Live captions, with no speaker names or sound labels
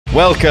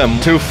Welcome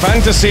to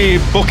Fantasy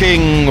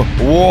Booking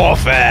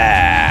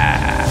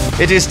Warfare.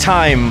 It is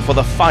time for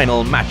the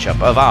final matchup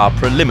of our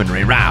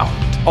preliminary round.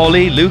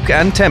 Ollie, Luke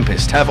and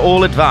Tempest have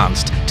all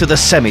advanced to the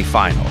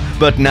semi-final.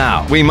 But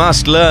now we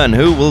must learn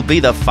who will be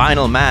the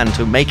final man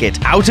to make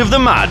it out of the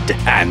mud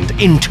and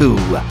into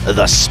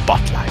the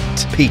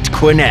spotlight. Pete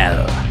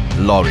Quinnell,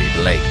 Laurie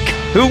Blake.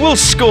 Who will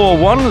score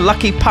one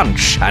lucky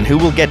punch and who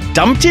will get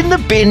dumped in the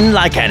bin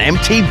like an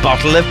empty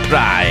bottle of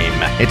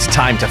Prime? It's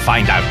time to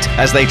find out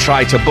as they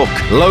try to book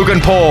Logan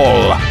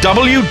Paul,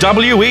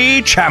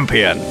 WWE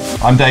Champion.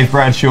 I'm Dave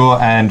Bradshaw,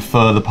 and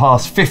for the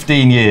past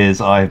 15 years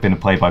I've been a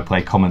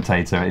play-by-play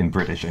commentator in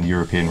British and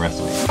European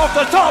wrestling. Off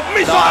the top,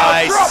 missile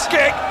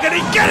dropkick! Can he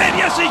get it?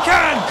 Yes he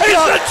can! He's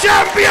the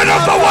champion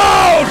of the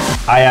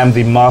world! I am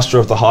the master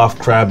of the half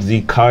crab,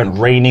 the current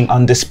reigning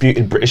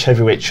undisputed British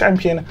heavyweight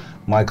champion,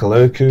 Michael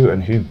Oku,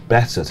 and who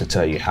better to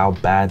tell you how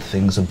bad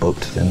things are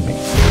booked than me?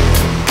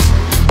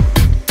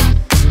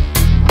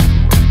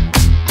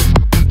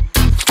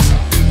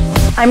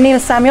 I'm Nina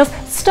Samuels,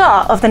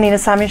 star of The Nina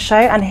Samuels Show,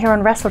 and here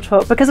on Wrestle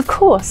Talk, because of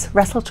course,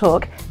 Wrestle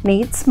Talk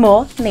needs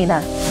more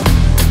Nina.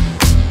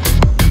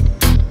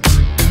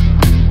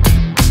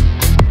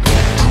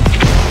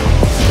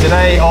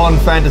 Today on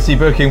Fantasy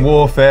Booking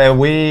Warfare,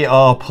 we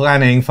are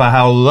planning for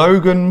how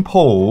Logan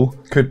Paul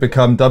could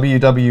become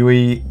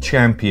WWE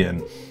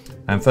Champion.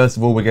 And first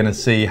of all, we're going to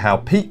see how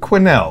Pete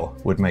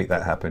Quinnell would make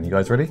that happen. You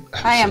guys ready?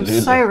 I am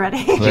so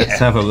ready. Let's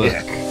have a look.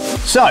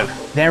 So,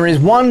 there is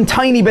one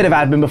tiny bit of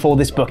admin before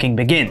this booking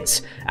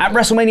begins. At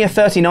WrestleMania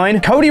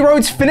 39, Cody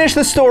Rhodes finished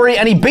the story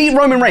and he beat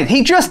Roman Reigns.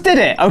 He just did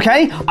it,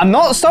 okay? I'm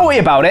not salty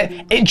about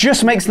it, it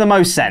just makes the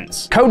most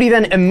sense. Cody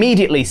then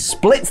immediately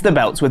splits the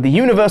belts, with the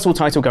Universal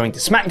title going to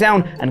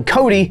SmackDown and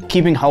Cody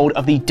keeping hold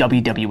of the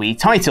WWE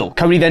title.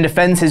 Cody then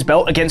defends his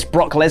belt against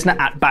Brock Lesnar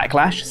at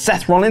Backlash,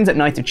 Seth Rollins at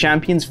Night of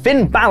Champions,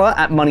 Finn Balor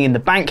at Money in the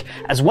Bank,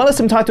 as well as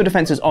some title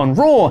defenses on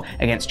Raw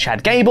against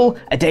Chad Gable,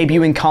 a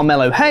debuting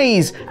Carmelo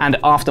Hayes, and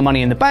after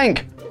Money in the Bank,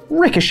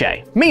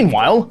 Ricochet.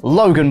 Meanwhile,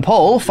 Logan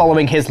Paul,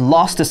 following his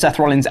loss to Seth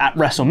Rollins at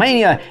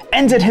WrestleMania,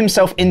 entered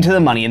himself into the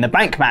Money in the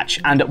Bank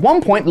match, and at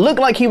one point looked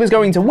like he was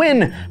going to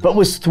win, but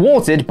was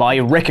thwarted by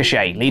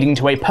Ricochet, leading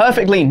to a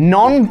perfectly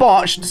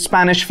non-botched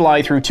Spanish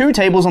fly through two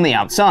tables on the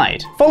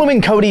outside.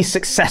 Following Cody's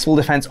successful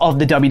defense of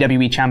the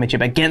WWE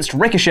Championship against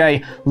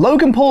Ricochet,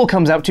 Logan Paul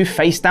comes out to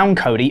face down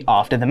Cody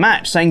after the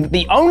match, saying that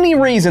the only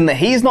reason that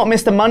he's not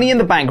Mr. Money in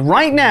the Bank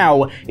right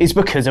now is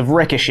because of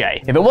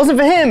Ricochet. If it wasn't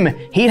for him,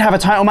 he'd have a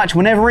title match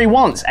whenever he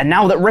wants, and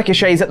now that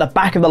Ricochet's at the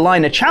back of the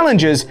line of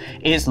challengers,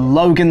 it's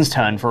Logan's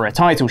turn for a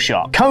title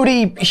shot.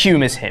 Cody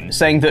humours him,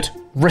 saying that,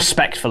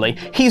 respectfully,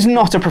 he's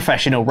not a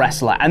professional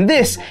wrestler, and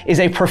this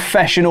is a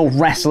professional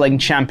wrestling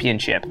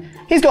championship.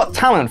 He's got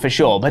talent for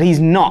sure, but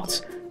he's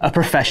not a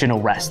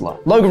professional wrestler.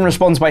 Logan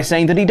responds by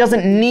saying that he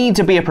doesn't need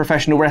to be a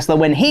professional wrestler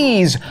when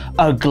he's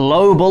a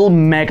global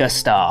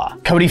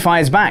megastar. Cody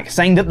fires back,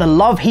 saying that the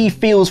love he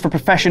feels for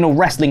professional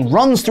wrestling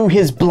runs through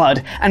his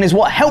blood and is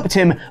what helped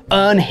him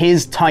earn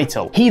his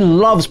title. He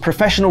loves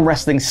professional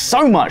wrestling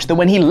so much that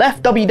when he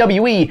left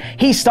WWE,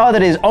 he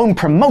started his own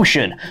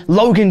promotion.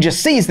 Logan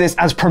just sees this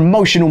as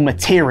promotional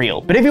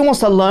material. But if he wants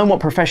to learn what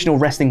professional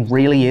wrestling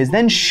really is,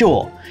 then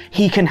sure,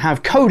 he can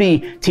have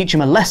Cody teach him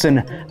a lesson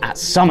at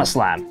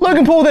SummerSlam.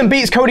 Logan Paul then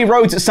beats Cody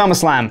Rhodes at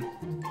SummerSlam.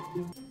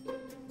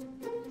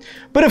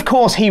 But of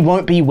course he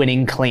won't be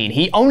winning clean.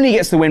 He only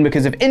gets the win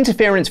because of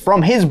interference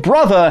from his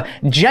brother,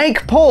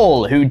 Jake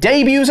Paul, who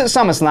debuts at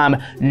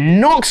SummerSlam,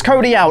 knocks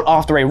Cody out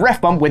after a ref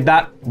bump with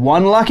that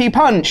one lucky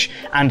punch,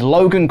 and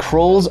Logan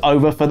crawls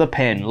over for the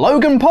pin.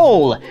 Logan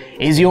Paul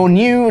is your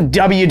new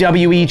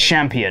WWE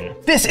Champion.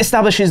 This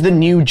establishes the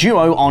new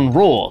duo on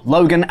Raw,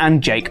 Logan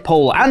and Jake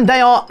Paul, and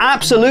they are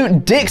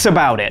absolute dicks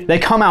about it. They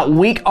come out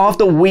week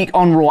after week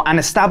on Raw and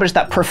establish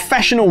that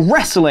professional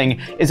wrestling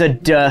is a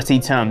dirty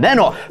term. They're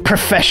not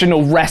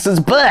professional wrestlers,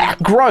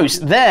 bleh, gross.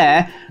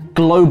 They're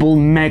global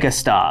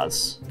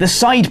megastars. The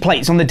side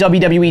plates on the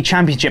WWE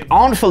Championship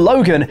aren't for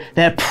Logan,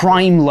 they're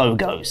Prime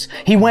logos.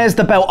 He wears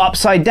the belt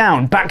upside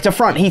down, back to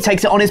front. He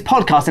takes it on his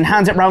podcast and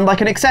hands it around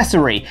like an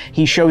accessory.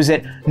 He shows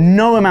it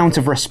no amount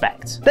of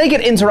respect. They get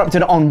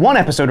interrupted on one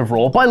episode of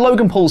Raw by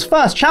Logan Paul's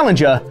first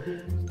challenger,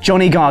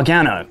 Johnny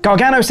Gargano.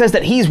 Gargano says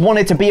that he's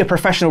wanted to be a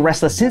professional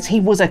wrestler since he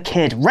was a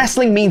kid.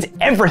 Wrestling means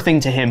everything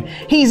to him.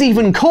 He's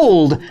even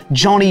called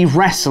Johnny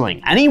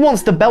Wrestling, and he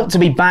wants the belt to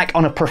be back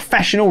on a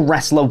professional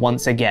wrestler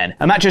once again.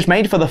 A match is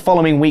made for the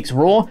following week's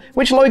Raw,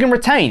 which Logan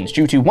retains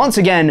due to, once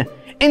again,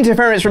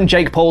 interference from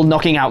Jake Paul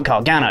knocking out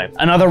Gargano.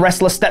 Another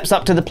wrestler steps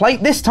up to the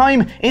plate. This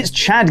time, it's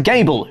Chad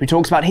Gable, who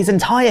talks about his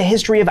entire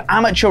history of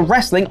amateur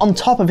wrestling on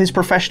top of his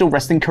professional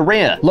wrestling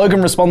career.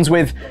 Logan responds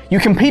with, "You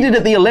competed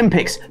at the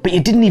Olympics, but you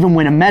didn't even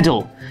win a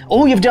medal.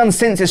 All you've done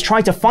since is try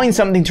to find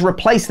something to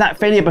replace that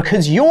failure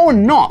because you're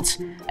not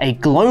a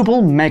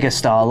global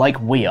megastar like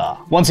we are."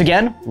 Once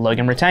again,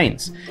 Logan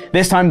retains.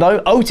 This time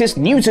though, Otis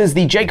neuters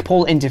the Jake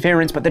Paul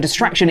interference, but the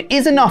distraction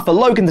is enough for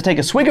Logan to take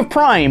a swig of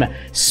Prime,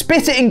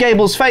 spit it in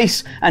Gable's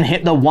face, and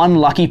hit the one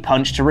lucky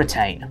punch to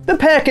retain. The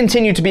pair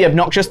continue to be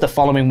obnoxious the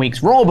following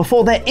week's Raw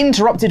before they're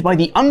interrupted by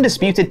the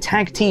undisputed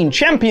tag team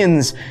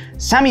champions,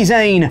 Sami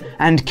Zayn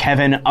and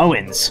Kevin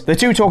Owens. The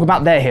two talk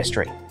about their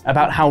history,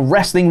 about how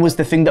wrestling was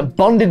the thing that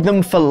bonded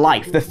them for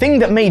life, the thing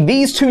that made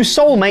these two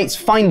soulmates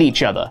find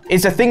each other.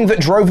 It's the thing that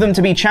drove them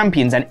to be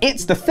champions, and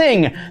it's the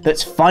thing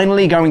that's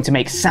finally going to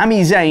make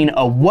Sami Zayn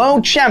a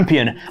world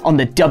champion on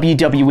the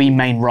WWE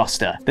main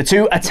roster. The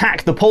two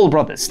attack the Paul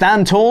brothers,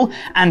 stand tall,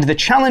 and the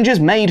challenge is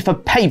made for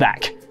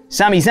payback.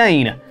 Sami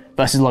Zayn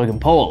versus Logan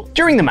Paul.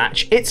 During the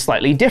match, it's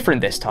slightly different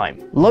this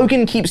time.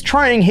 Logan keeps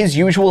trying his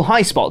usual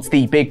high spots,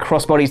 the big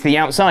crossbodies to the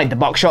outside, the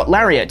buckshot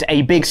lariat,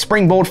 a big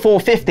springboard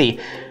 450,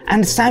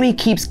 and Sami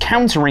keeps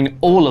countering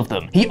all of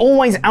them. He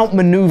always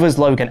outmaneuvers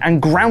Logan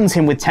and grounds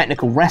him with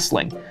technical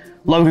wrestling.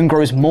 Logan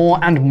grows more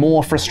and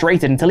more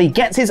frustrated until he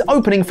gets his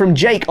opening from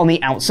Jake on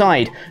the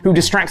outside, who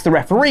distracts the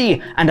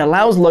referee and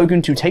allows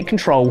Logan to take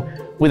control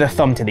with a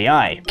thumb to the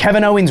eye.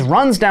 Kevin Owens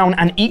runs down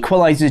and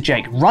equalizes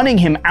Jake, running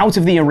him out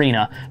of the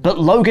arena, but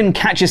Logan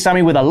catches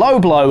Sami with a low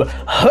blow,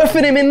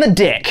 hoofing him in the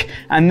dick,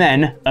 and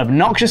then,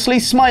 obnoxiously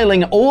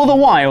smiling all the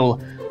while,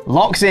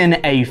 locks in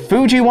a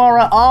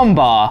Fujiwara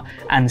armbar,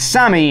 and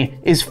Sami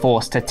is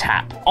forced to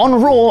tap.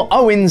 On Raw,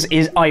 Owens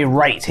is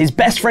irate, his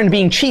best friend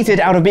being cheated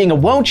out of being a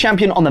world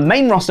champion on the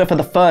main roster for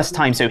the first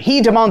time, so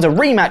he demands a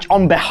rematch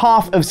on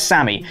behalf of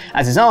Sami,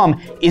 as his arm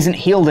isn't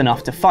healed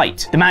enough to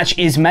fight. The match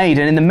is made,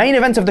 and in the main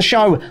event of the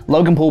show,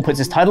 Logan Paul puts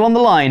his title on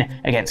the line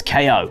against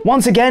KO.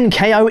 Once again,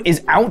 KO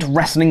is out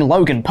wrestling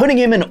Logan, putting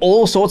him in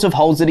all sorts of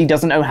holds that he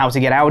doesn't know how to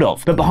get out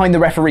of. But behind the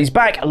referee's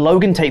back,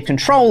 Logan takes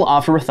control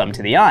after a thumb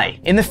to the eye.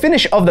 In the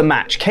finish of the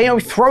match, KO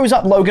throws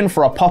up Logan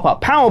for a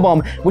pop-up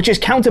powerbomb, which is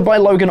countered by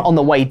Logan on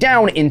the way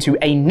down into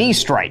a knee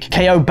strike.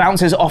 KO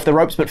bounces off the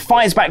ropes but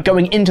fires back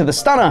going into the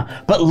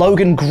stunner, but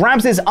Logan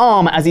grabs his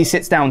arm as he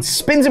sits down,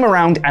 spins him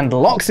around, and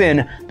locks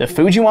in the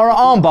Fujiwara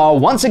armbar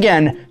once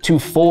again to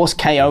force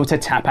KO to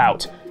tap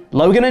out.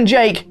 Logan and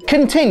Jake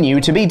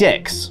continue to be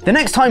dicks. The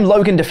next time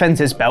Logan defends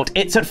his belt,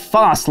 it's at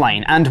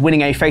Fastlane, and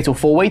winning a fatal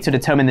 4-way to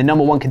determine the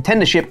 #1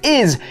 contendership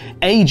is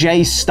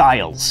AJ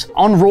Styles.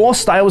 On Raw,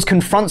 Styles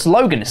confronts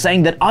Logan,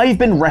 saying that I've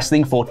been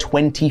wrestling for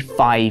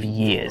 25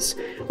 years.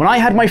 When I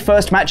had my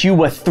first match, you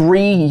were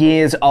 3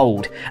 years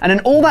old. And in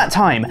all that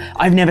time,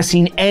 I've never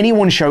seen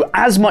anyone show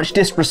as much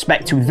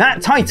disrespect to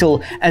that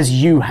title as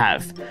you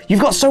have. You've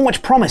got so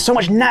much promise, so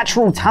much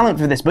natural talent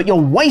for this, but you're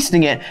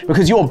wasting it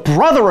because your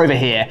brother over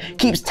here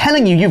keeps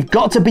telling you you've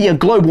got to be a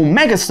global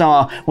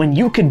megastar when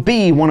you could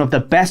be one of the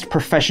best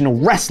professional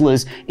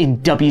wrestlers in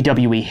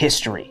WWE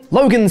history.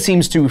 Logan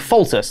seems to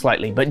falter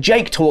slightly, but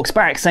Jake talks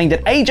back, saying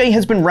that AJ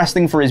has been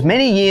wrestling for as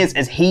many years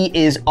as he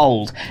is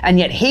old, and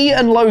yet he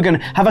and Logan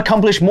have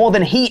accomplished more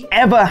than he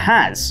ever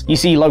has. You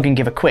see Logan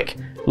give a quick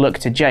look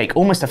to Jake,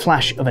 almost a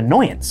flash of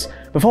annoyance,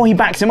 before he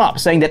backs him up,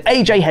 saying that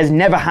AJ has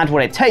never had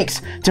what it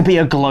takes to be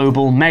a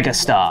global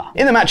megastar.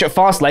 In the match at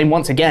Fastlane,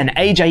 once again,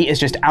 AJ is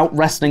just out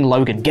wrestling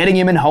Logan, getting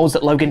him in holds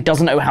that Logan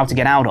doesn't know how to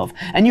get out of,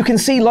 and you can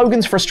see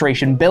Logan's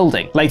frustration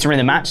building. Later in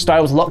the match,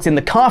 Styles locks in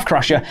the calf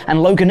crusher,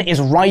 and Logan is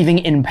writhing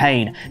in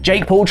pain.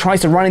 Jake Paul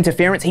tries to run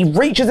interference, he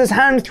reaches his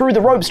hand through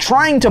the ropes,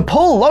 trying to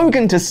pull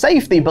Logan to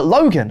safety, but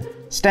Logan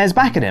stares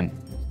back at him.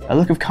 A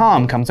look of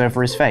calm comes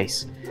over his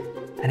face,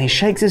 and he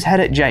shakes his head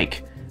at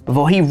Jake,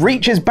 before he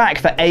reaches back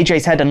for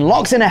AJ's head and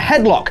locks in a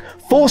headlock,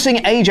 forcing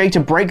AJ to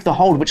break the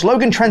hold, which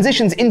Logan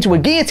transitions into a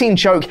guillotine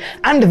choke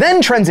and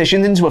then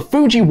transitions into a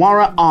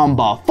Fujiwara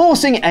armbar,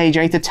 forcing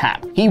AJ to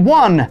tap. He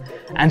won,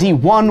 and he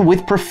won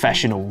with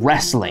professional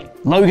wrestling.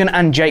 Logan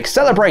and Jake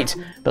celebrate,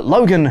 but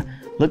Logan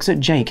looks at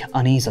Jake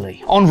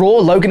uneasily. On Raw,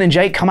 Logan and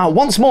Jake come out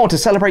once more to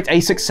celebrate a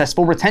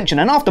successful retention,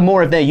 and after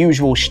more of their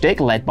usual shtick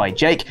led by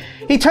Jake,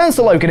 he turns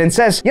to Logan and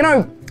says, "You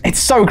know, it's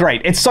so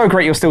great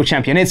you're still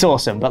champion, it's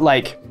awesome, but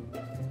like,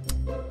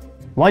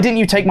 why didn't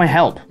you take my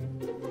help?"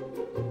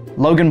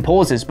 Logan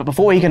pauses, but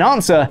before he can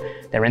answer,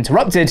 they're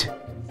interrupted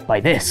by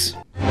this.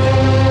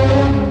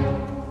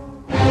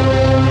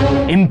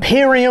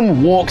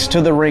 Imperium walks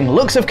to the ring,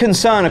 looks of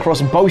concern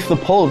across both the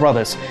Paul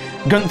brothers.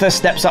 Gunther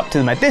steps up to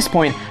them at this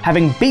point,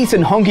 having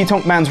beaten Honky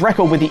Tonk Man's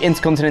record with the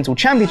Intercontinental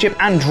Championship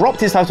and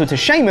dropped his title to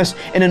Sheamus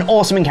in an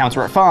awesome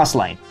encounter at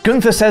Fastlane.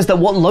 Gunther says that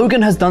what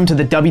Logan has done to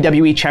the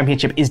WWE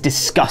Championship is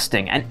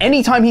disgusting, and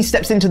anytime he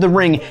steps into the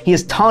ring, he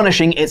is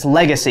tarnishing its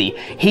legacy.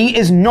 He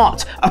is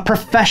not a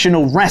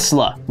professional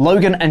wrestler.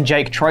 Logan and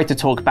Jake try to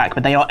talk back,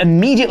 but they are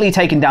immediately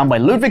taken down by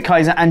Ludwig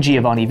Kaiser and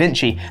Giovanni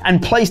Vinci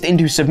and placed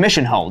into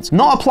submission holds,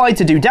 not applied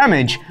to do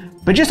damage,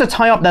 but just to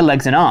tie up their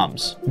legs and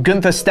arms.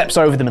 Gunther steps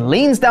over them and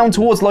leans down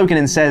towards Logan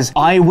and says,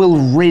 "I will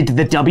rid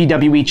the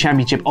WWE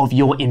Championship of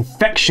your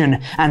infection,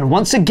 and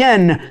once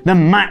again, the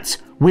mat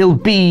will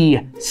be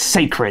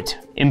sacred."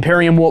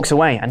 Imperium walks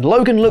away, and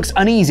Logan looks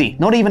uneasy,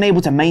 not even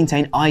able to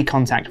maintain eye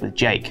contact with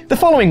Jake. The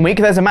following week,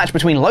 there's a match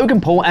between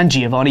Logan Paul and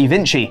Giovanni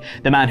Vinci,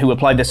 the man who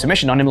applied the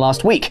submission on him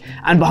last week,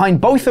 and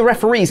behind both the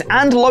referees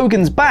and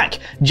Logan's back,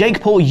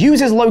 Jake Paul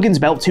uses Logan's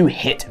belt to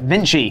hit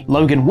Vinci.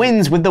 Logan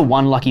wins with the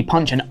one lucky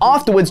punch, and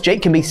afterwards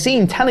Jake can be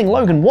seen telling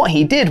Logan what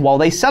he did while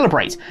they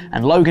celebrate,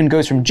 and Logan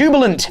goes from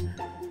jubilant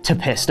to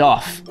pissed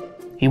off.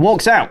 He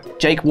walks out,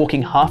 Jake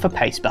walking half a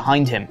pace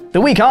behind him.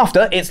 The week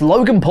after, it's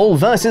Logan Paul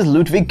versus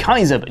Ludwig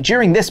Kaiser, but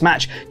during this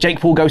match, Jake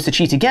Paul goes to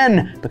cheat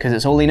again because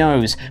it's all he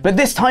knows. But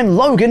this time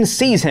Logan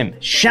sees him,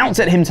 shouts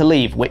at him to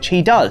leave, which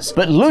he does.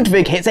 But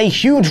Ludwig hits a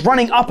huge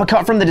running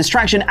uppercut from the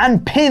distraction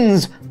and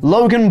pins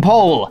Logan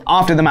Paul.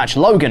 After the match,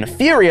 Logan,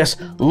 furious,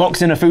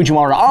 locks in a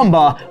Fujiwara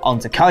armbar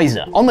onto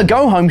Kaiser. On the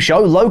go-home show,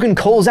 Logan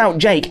calls out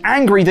Jake,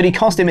 angry that he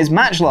cost him his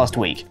match last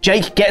week.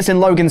 Jake gets in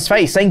Logan's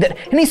face, saying that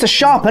he needs to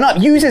sharpen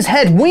up, use his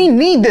head, we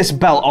need this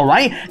belt,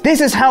 alright?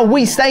 This is how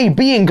we stay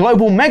being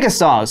global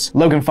megastars.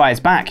 Logan fires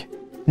back.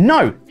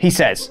 No, he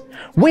says.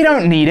 We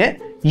don't need it.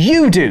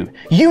 You do.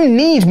 You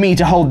need me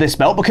to hold this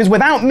belt because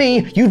without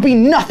me, you'd be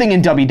nothing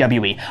in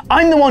WWE.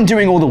 I'm the one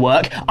doing all the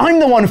work. I'm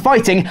the one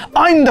fighting.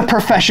 I'm the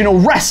professional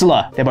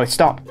wrestler. They both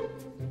stop.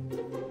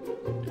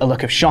 A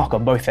look of shock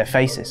on both their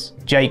faces.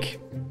 Jake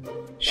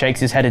shakes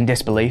his head in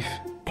disbelief,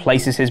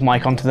 places his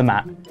mic onto the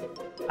mat,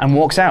 and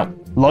walks out.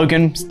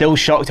 Logan, still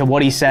shocked at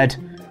what he said,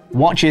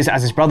 watches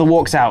as his brother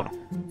walks out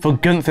for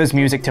Gunther's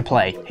music to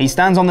play. He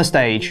stands on the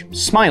stage,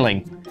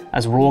 smiling,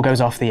 as Raw goes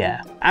off the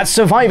air. At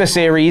Survivor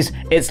Series,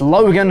 it's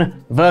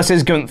Logan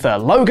versus Gunther.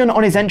 Logan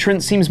on his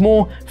entrance seems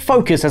more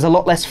focused, has a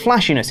lot less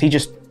flashiness. He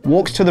just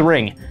walks to the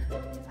ring,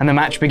 and the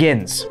match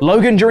begins.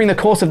 Logan, during the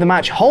course of the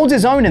match, holds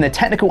his own in the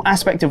technical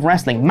aspect of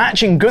wrestling,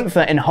 matching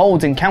Gunther in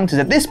holds and counters.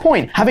 At this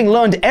point, having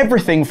learned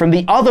everything from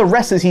the other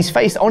wrestlers he's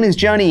faced on his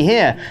journey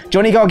here.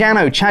 Johnny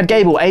Gargano, Chad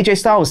Gable, AJ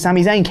Styles,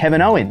 Sami Zayn,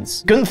 Kevin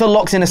Owens. Gunther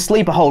locks in a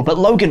sleeper hold, but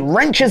Logan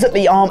wrenches at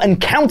the arm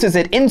and counters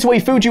it into a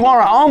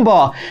Fujiwara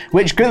armbar,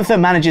 which Gunther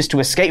manages to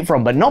escape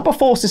from, but not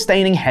before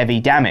sustaining heavy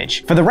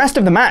damage. For the rest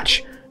of the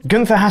match,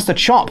 Gunther has to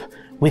chop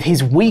with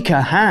his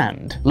weaker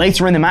hand.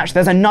 Later in the match,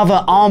 there's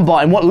another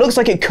armbar in what looks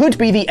like it could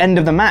be the end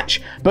of the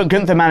match, but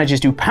Gunther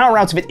manages to power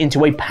out of it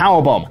into a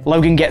powerbomb.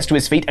 Logan gets to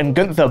his feet and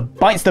Gunther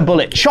bites the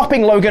bullet,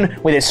 chopping Logan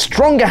with his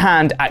stronger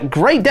hand at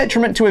great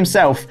detriment to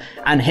himself,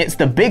 and hits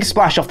the big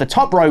splash off the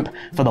top rope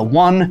for the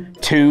 1,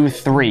 2,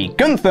 3.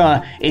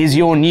 Gunther is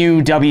your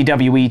new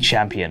WWE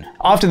champion.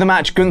 After the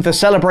match, Gunther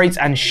celebrates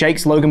and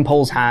shakes Logan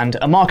Paul's hand,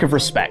 a mark of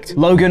respect.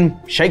 Logan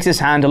shakes his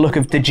hand, a look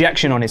of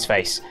dejection on his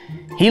face.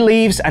 He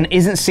leaves and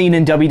isn't seen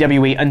in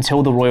WWE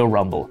until the Royal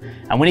Rumble.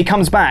 And when he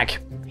comes back,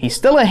 he's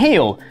still a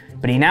heel,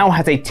 but he now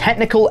has a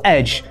technical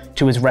edge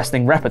to his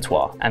wrestling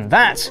repertoire. And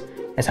that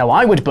is how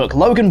I would book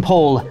Logan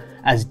Paul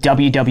as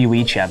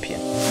WWE champion.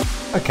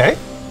 Okay.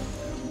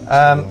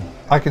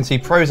 I can see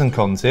pros and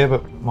cons here,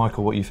 but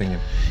Michael, what are you thinking?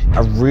 I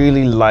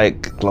really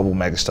like global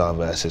megastar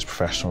versus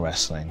professional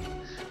wrestling.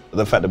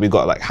 The fact that we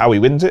got like how he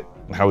wins it,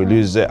 how he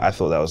loses it, I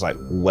thought that was like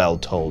well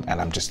told,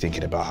 and I'm just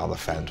thinking about how the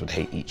fans would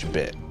hate each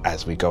bit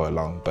as we go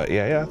along. But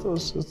yeah, I thought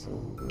it was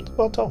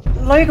well told.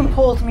 Logan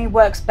Paul to me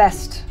works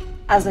best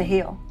as a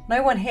heel.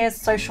 No one hears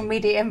social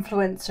media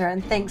influencer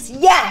and thinks,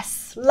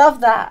 yes, love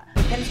that.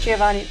 Pins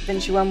Giovanni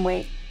Vinci one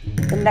week.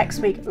 The next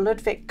week,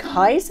 Ludwig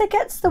Kaiser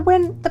gets the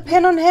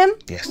pin on him.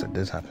 Yes, that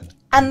does happen.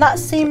 And that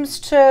seems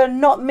to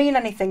not mean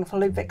anything for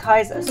Ludwig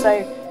Kaiser.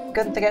 So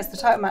Gunther gets the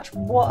title match.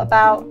 What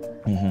about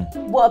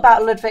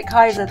Ludwig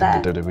Kaiser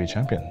there? The WWE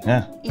champion,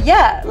 yeah.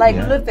 Yeah, like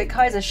Ludwig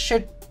Kaiser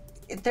should,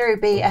 in theory,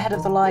 be ahead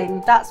of the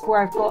line. That's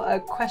where I've got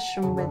a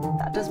question with.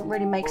 That doesn't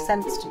really make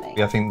sense to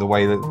me. I think the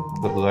way that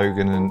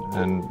Logan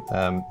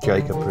and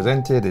Jake are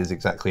presented is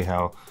exactly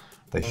how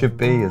they should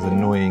be, as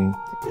annoying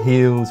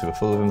heels who are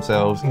full of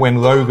themselves.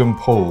 When Logan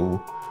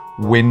Paul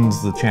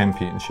wins the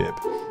championship,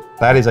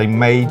 that is a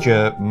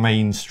major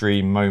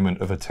mainstream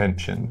moment of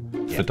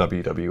attention for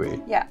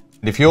WWE. Yeah.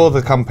 If you're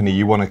the company,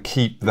 you want to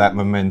keep that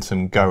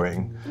momentum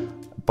going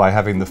by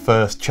having the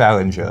first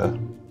challenger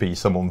be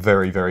someone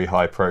very, very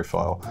high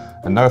profile.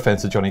 And no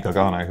offense to Johnny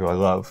Gargano, who I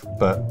love,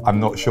 but I'm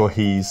not sure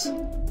he's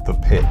the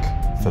pick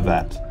for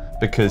that.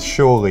 Because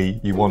surely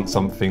you want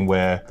something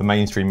where the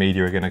mainstream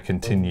media are going to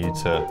continue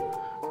to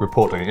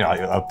report, you know,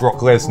 a Brock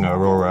Lesnar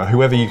or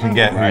whoever you can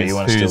get. You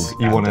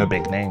want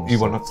big names. You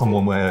want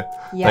someone where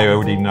they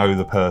already know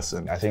the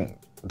person. I think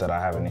that I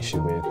have an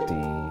issue with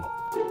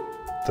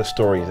the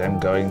story, them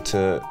going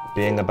to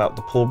being about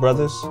the Paul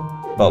brothers,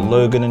 about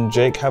Logan and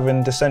Jake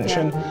having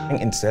dissension. I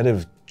think instead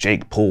of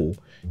Jake Paul,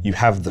 you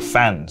have the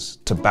fans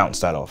to bounce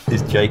that off.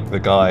 Is Jake the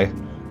guy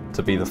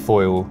to be the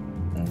foil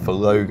for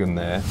Logan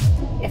there?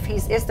 If he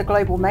is the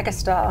global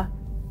megastar,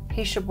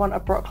 he should want a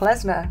Brock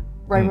Lesnar,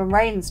 Roman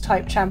Reigns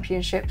type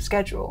championship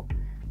schedule.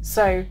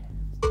 So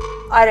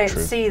I don't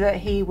see that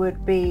he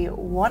would be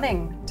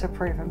wanting to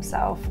prove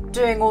himself.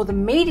 Doing all the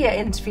media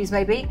interviews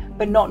maybe,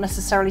 but not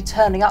necessarily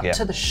turning up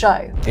to the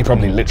show. He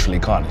probably literally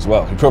can't as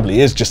well. He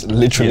probably is just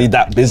literally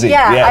that busy.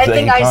 Yeah, I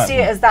think I see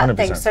it as that 100%.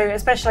 Thing. So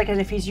especially like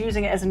if he's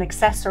using it as an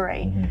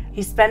accessory,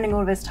 he's spending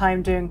all of his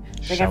time doing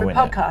every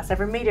podcast,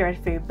 every media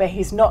interview, but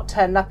he's not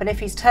turning up. And if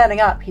he's turning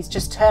up, he's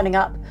just turning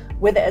up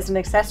with it as an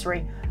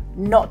accessory,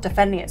 not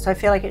defending it. So I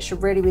feel like it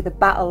should really be the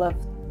battle of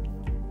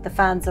the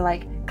fans are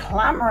like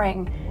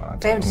clamoring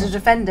for him to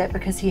defend it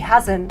because he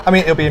hasn't. I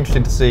mean, it'll be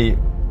interesting to see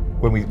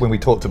when we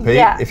talk to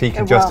Pete, if he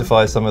can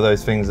justify some of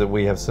those things that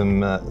we have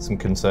some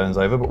concerns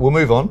over. But we'll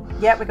move on.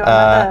 Yeah, we got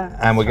another.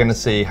 And we're going to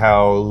see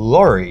how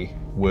Laurie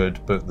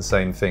would book the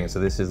same thing. So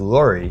this is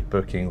Laurie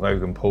booking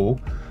Logan Paul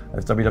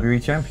as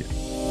WWE champion.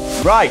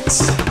 Right,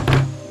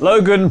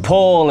 Logan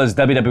Paul as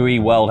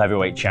WWE World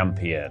Heavyweight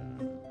Champion.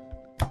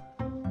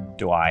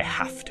 Do I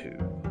have to?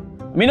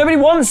 I mean, nobody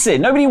wants it.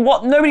 Nobody.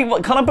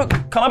 Can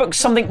I book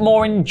something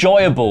more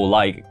enjoyable,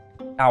 like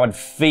I would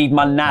feed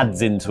my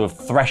nads into a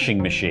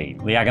threshing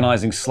machine. The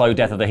agonizing slow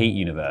death of the Heat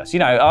universe. You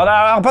know, oh no,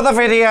 I'll put the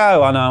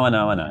video. I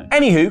know.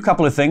 Anywho,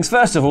 couple of things.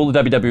 First of all,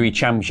 the WWE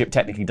Championship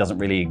technically doesn't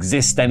really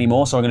exist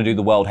anymore, so I'm going to do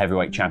the World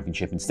Heavyweight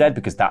Championship instead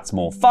because that's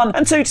more fun.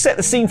 And two, to set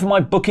the scene for my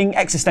booking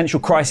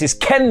existential crisis,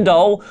 Ken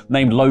doll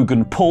named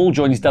Logan Paul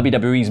joins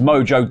WWE's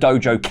Mojo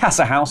Dojo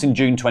Casa House in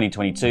June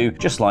 2022,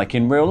 just like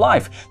in real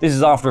life. This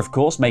is after, of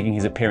course, making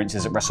his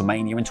appearances at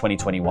WrestleMania in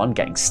 2021,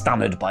 getting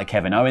stunnered by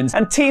Kevin Owens,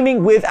 and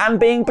teaming with and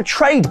being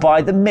betrayed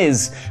by The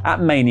Miz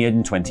at Mania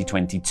in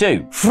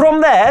 2022. From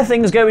there,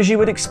 things go as you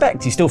would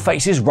expect. He still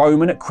faces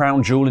Roman at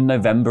Crown Jewel in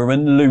November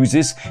and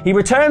loses. He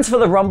returns for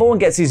the Rumble and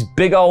gets his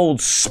big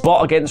old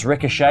spot against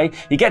Ricochet.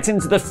 He gets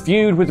into the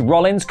feud with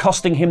Rollins,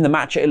 costing him the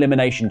match at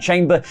Elimination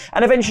Chamber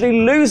and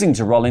eventually losing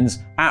to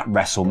Rollins at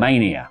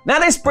WrestleMania. Now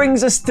this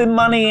brings us to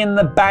Money in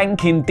the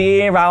Bank in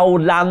dear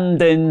old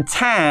London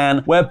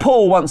town, where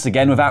Paul once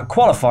again, without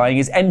qualifying,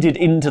 is entered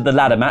into the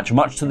ladder match,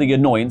 much to the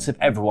annoyance of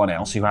everyone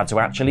else who had to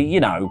actually, you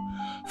know,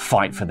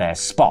 fight for their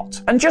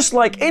spot. And just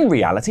like in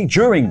reality,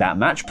 during that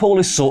match, Paul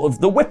is sort of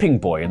the whipping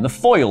boy and the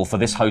foil for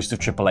this host of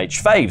Triple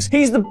H faves.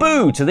 He's the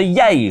boo to the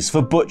yays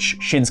for Butch,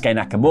 Shinsuke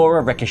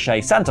Nakamura,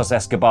 Ricochet, Santos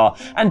Escobar,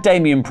 and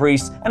Damian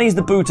Priest, and he's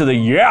the boo to the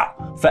yeah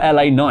for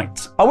LA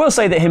Knight. I will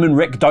say that him and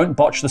Rick don't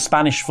botch the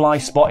Spanish Fly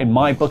spot in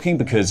my booking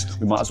because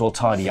we might as well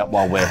tidy up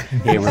while we're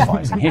here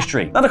revising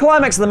history. Now the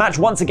climax of the match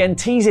once again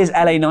teases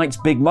LA Knight's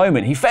big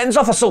moment. He fends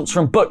off assaults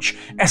from Butch,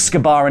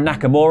 Escobar, and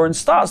Nakamura and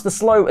starts the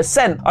slow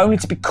ascent, only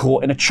to be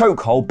caught in a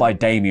chokehold by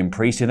Damian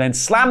Priest, who then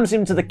slams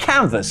him to the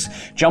canvas,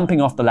 jumping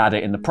off the ladder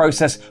in the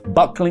process,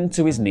 buckling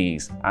to his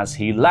knees as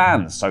he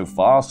lands. So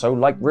far, so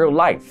like real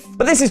life.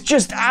 But this is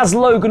just as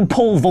Logan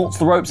Paul vaults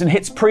the ropes and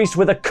hits Priest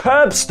with a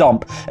curb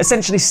stomp,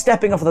 essentially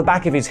stepping off the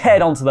back of his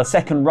head onto the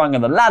second rung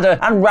of the ladder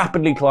and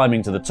rapidly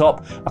climbing to the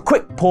top. A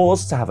quick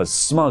pause to have a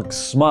smug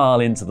smile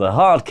into the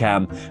hard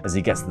cam as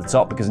he gets to the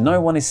top because no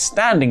one is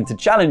standing to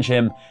challenge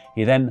him.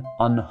 He then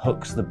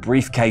unhooks the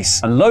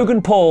briefcase and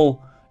Logan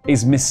Paul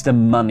is Mr.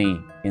 Money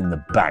in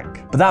the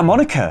Bank. But that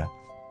moniker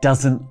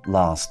doesn't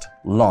last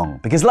long,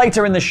 because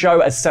later in the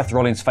show, as Seth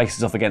Rollins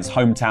faces off against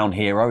hometown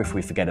hero, if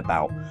we forget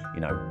about, you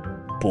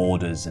know,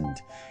 borders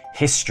and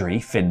history,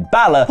 Finn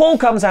Balor, Paul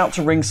comes out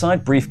to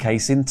ringside,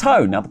 briefcase in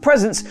tow. Now, the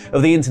presence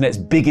of the internet's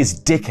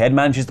biggest dickhead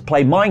manages to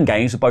play mind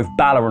games with both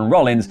Balor and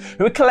Rollins,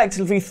 who are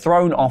collectively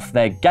thrown off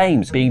their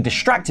games, being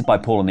distracted by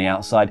Paul on the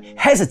outside,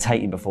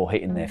 hesitating before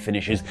hitting their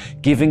finishes,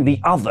 giving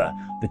the other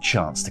the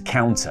chance to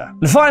counter.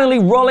 And finally,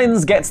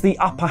 Rollins gets the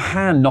upper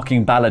hand,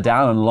 knocking Balor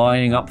down and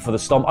lining up for the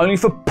stomp, only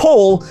for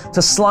Paul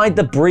to slide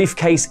the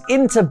briefcase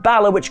into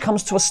Balor, which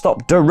comes to a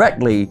stop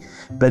directly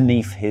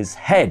beneath his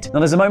head. Now,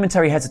 there's a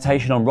momentary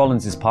hesitation on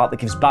Rollins' part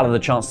that gives Balor the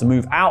chance to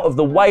move out of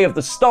the way of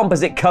the stomp.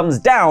 As it comes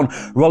down,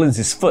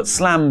 Rollins' foot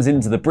slams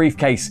into the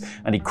briefcase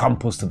and he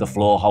crumples to the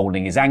floor,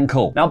 holding his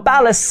ankle. Now,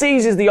 Balor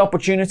seizes the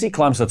opportunity,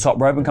 climbs to the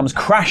top rope and comes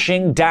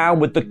crashing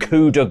down with the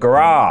coup de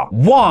grace.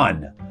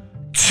 1,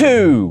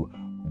 2,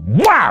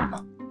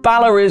 wham!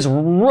 Balor is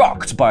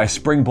rocked by a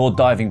springboard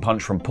diving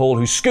punch from Paul,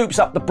 who scoops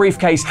up the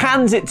briefcase,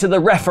 hands it to the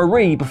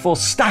referee before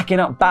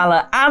stacking up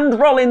Balor and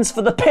Rollins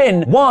for the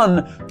pin.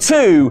 1,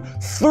 2,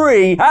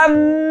 3,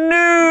 and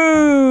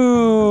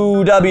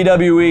new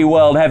WWE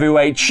World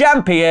Heavyweight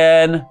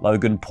Champion,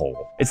 Logan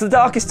Paul. It's the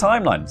darkest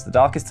timeline. It's the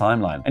darkest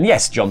timeline. And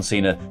yes, John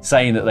Cena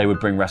saying that they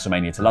would bring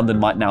WrestleMania to London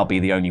might now be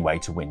the only way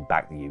to win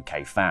back the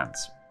UK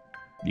fans.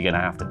 You're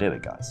gonna have to do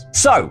it, guys.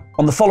 So,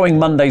 on the following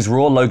Monday's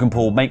Raw, Logan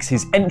Paul makes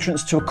his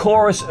entrance to a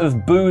chorus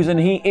of boos and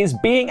he is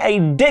being a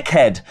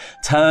dickhead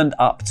turned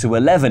up to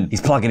 11. He's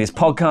plugging his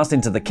podcast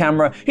into the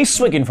camera, he's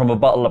swigging from a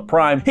bottle of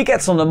Prime, he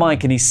gets on the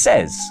mic and he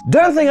says,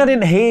 "Don't think I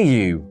didn't hear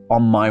you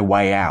on my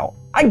way out.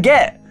 I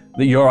get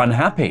that you're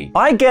unhappy.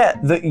 I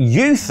get that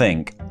you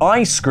think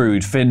I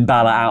screwed Finn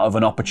Balor out of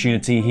an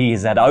opportunity he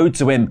has had owed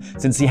to him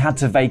since he had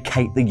to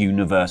vacate the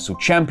Universal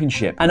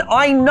Championship. And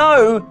I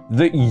know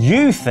that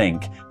you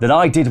think that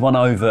I did one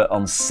over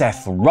on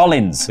Seth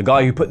Rollins, the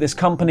guy who put this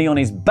company on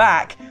his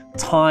back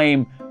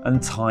time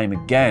and time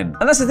again."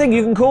 And that's the thing,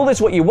 you can call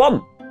this what you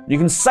want. You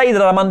can say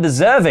that I'm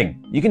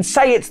undeserving. You can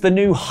say it's the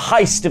new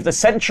heist of the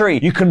century.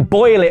 You can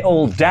boil it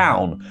all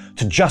down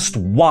to just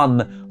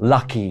one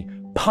lucky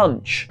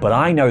punch. But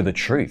I know the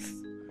truth.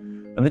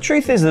 And the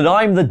truth is that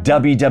I'm the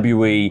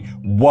WWE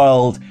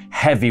World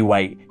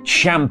Heavyweight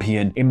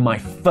Champion in my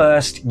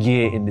first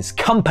year in this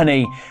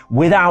company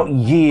without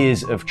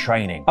years of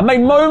training. I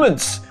made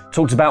moments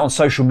talked about on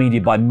social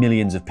media by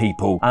millions of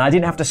people, and I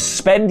didn't have to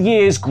spend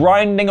years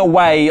grinding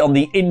away on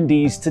the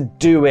indies to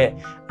do it,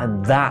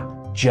 and that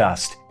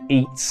just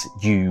eats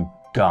you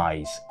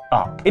guys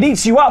up. It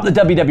eats you up that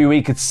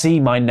WWE could see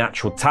my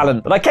natural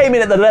talent, but I came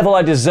in at the level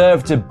I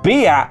deserved to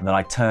be at, and then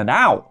I turned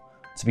out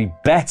to be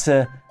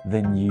better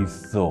than you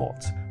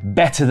thought.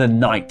 Better than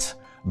Knight,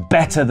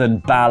 better than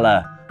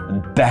Balor,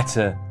 and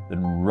better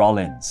than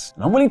Rollins.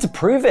 And I'm willing to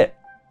prove it.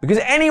 Because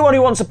anyone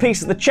who wants a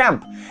piece of the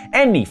champ,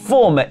 any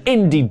former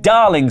indie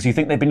darlings who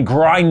think they've been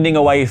grinding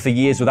away for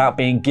years without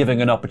being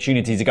given an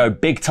opportunity to go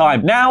big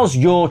time, now's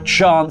your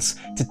chance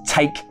to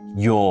take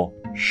your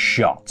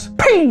shot.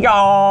 Pew!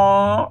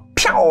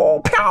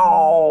 Pew!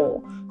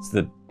 Pew! It's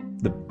the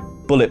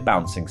bullet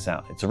bouncing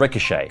sound. It's a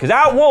ricochet. Because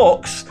out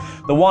walks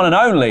the one and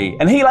only,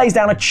 and he lays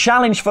down a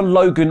challenge for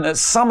Logan at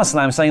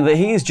SummerSlam, saying that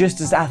he is just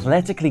as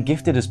athletically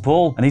gifted as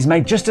Paul, and he's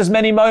made just as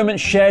many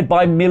moments shared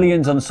by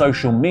millions on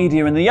social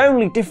media, and the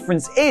only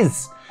difference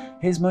is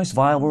his most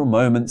viral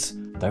moments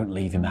don't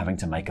leave him having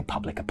to make a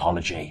public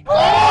apology.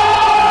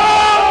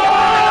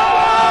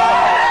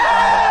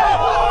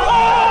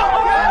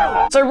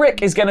 So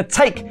Rick is going to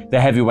take the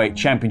heavyweight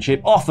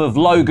championship off of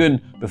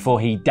Logan before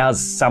he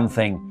does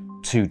something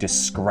to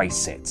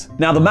disgrace it.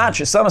 Now the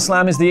match at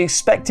SummerSlam is the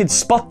expected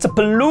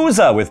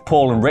spot-a-palooza, with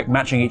Paul and Rick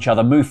matching each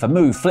other move for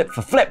move, flip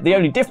for flip, the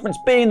only difference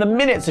being the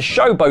minutes of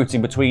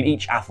showboating between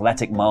each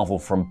athletic marvel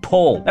from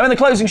Paul. Now in the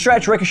closing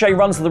stretch, Ricochet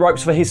runs to the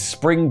ropes for his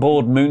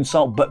springboard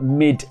moonsault, but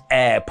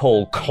mid-air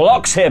Paul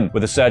clocks him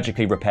with a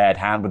surgically repaired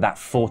hand with that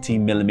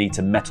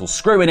 40mm metal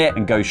screw in it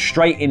and goes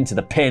straight into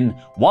the pin.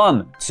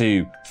 1,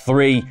 2,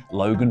 3,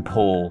 Logan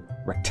Paul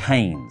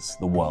retains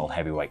the World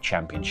Heavyweight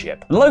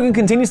Championship. And Logan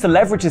continues to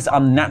leverage this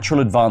unnatural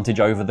advantage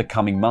over the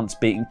coming months,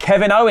 beating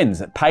Kevin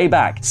Owens at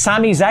Payback,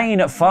 Sami Zayn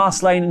at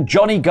Fastlane, and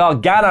Johnny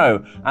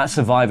Gargano at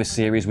Survivor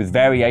Series with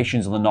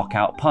variations on the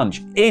knockout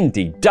punch.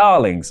 Indie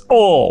darlings,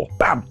 all.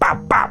 Bam,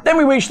 bam, bam. Then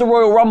we reach the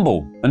Royal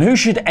Rumble, and who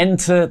should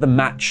enter the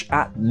match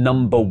at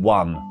number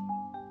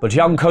 1? But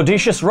young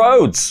Codicious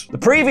Rhodes, the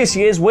previous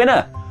year's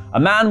winner. A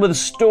man with a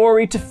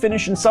story to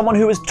finish and someone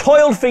who has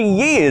toiled for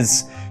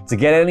years to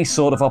get any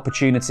sort of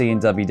opportunity in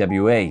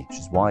WWE, which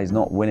is why he's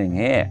not winning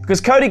here. Because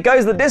Cody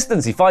goes the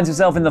distance. He finds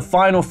himself in the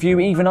final few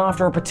even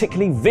after a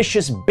particularly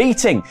vicious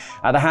beating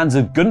at the hands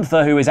of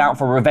Gunther, who is out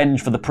for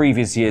revenge for the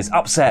previous year's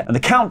upset. And the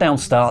countdown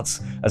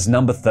starts as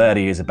number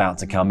 30 is about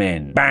to come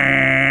in.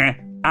 Bah!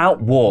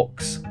 Out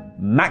walks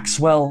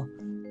Maxwell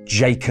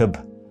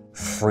Jacob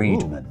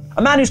Friedman.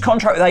 A man whose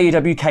contract with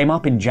AEW came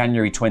up in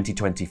January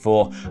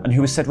 2024 and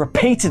who has said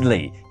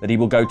repeatedly that he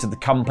will go to the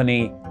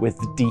company with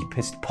the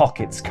deepest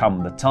pockets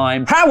come the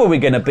time. How are we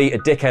going to beat a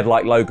dickhead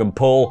like Logan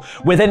Paul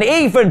with an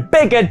even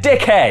bigger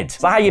dickhead?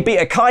 It's like how you beat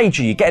a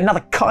kaiju, you get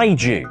another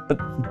kaiju, but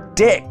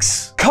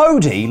dicks.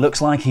 Cody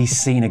looks like he's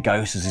seen a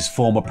ghost as his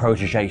former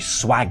protege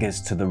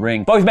swaggers to the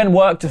ring. Both men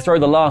work to throw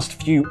the last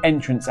few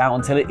entrants out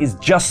until it is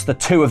just the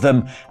two of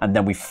them, and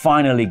then we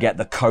finally get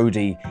the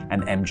Cody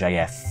and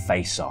MJF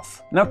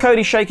face-off. Now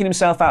Cody, shaking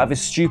himself out of his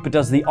stupor,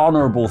 does the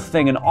honourable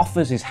thing and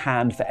offers his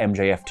hand for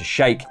MJF to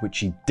shake, which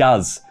he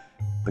does,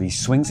 but he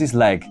swings his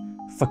leg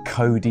for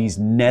Cody's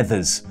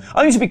nethers.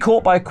 Only to be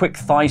caught by a quick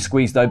thigh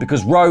squeeze though,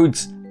 because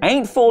Rhodes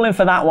ain't falling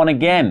for that one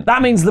again.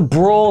 That means the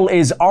brawl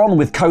is on,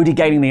 with Cody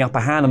gaining the upper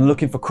hand and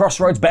looking for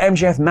crossroads, but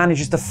MJF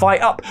manages to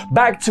fight up,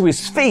 back to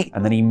his feet,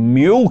 and then he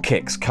mule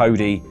kicks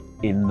Cody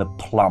in the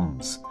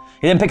plums.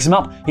 He then picks him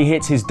up, he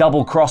hits his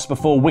double cross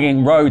before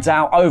winging Rhodes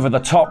out over the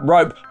top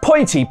rope.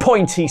 Pointy,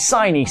 pointy,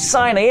 signy,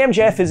 signy.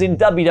 MJF is in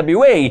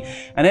WWE,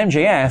 and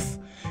MJF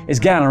is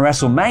going to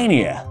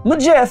WrestleMania. But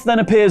Jeff then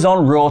appears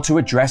on Raw to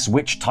address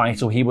which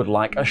title he would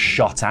like a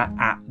shot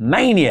at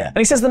Mania. And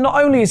he says that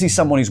not only is he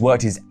someone who's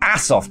worked his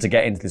ass off to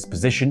get into this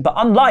position, but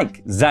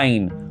unlike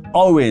Zayn,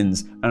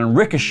 Owens, and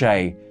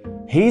Ricochet,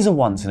 he's a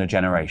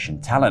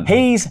once-in-a-generation talent.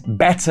 He's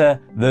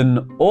better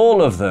than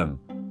all of them.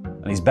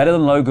 And he's better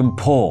than Logan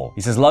Paul.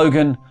 He says,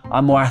 Logan,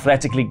 I'm more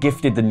athletically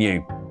gifted than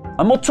you.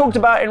 I'm more talked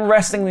about in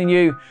wrestling than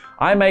you.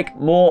 I make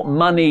more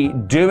money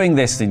doing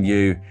this than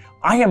you.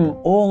 I am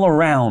all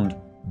around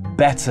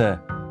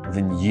better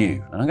than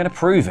you. And I'm going to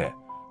prove it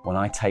when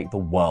I take the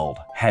World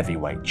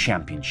Heavyweight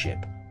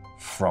Championship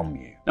from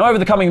you. Now, over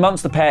the coming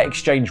months, the pair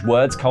exchange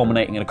words,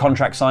 culminating in a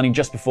contract signing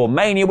just before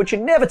Mania, which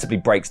inevitably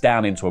breaks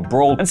down into a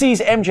brawl and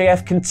sees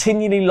MJF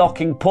continually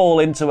locking Paul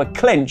into a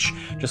clinch,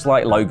 just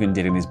like Logan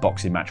did in his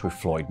boxing match with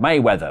Floyd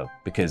Mayweather.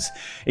 Because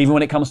even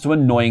when it comes to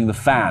annoying the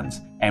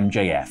fans,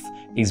 MJF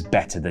is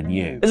better than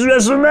you. It's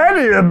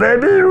WrestleMania,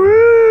 baby!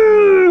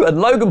 Woo! And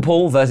Logan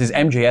Paul versus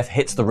MJF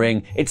hits the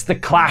ring. It's the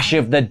clash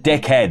of the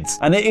dickheads.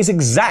 And it is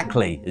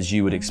exactly as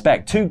you would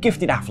expect. Two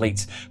gifted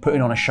athletes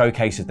putting on a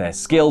showcase of their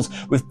skills,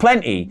 with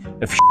plenty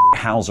of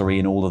housery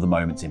in all of the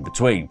moments in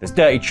between. There's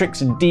dirty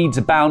tricks and deeds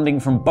abounding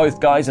from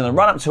both guys in the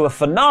run-up to a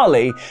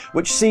finale,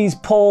 which sees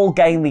Paul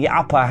gain the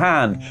upper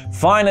hand,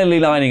 finally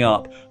lining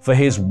up for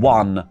his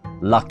one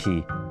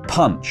lucky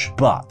punch.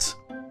 But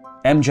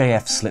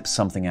MJF slips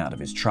something out of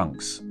his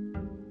trunks.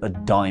 A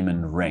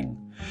diamond ring.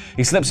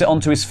 He slips it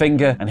onto his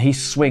finger and he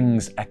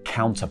swings a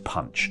counter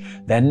punch.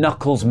 Their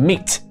knuckles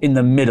meet in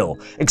the middle.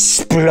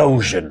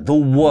 Explosion. The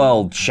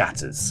world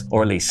shatters.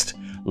 Or at least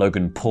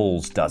Logan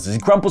Paul's does, as he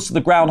crumples to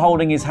the ground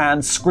holding his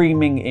hand,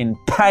 screaming in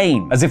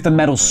pain, as if the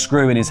metal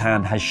screw in his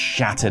hand has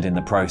shattered in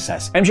the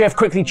process. MJF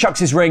quickly chucks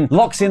his ring,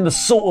 locks in the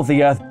salt of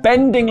the earth,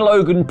 bending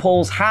Logan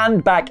Paul's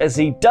hand back as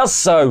he does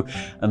so,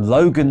 and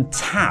Logan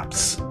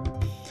taps.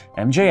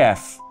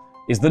 MJF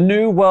is the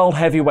new World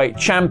Heavyweight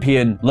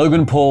Champion.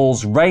 Logan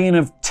Paul's reign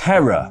of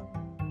terror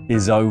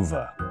is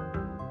over.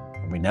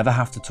 And we never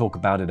have to talk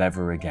about it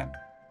ever again.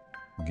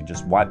 We can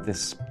just wipe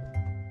this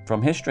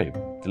from history,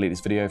 delete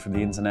this video from the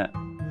internet,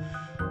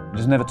 and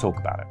just never talk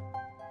about it.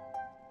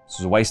 This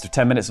was a waste of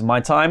 10 minutes of my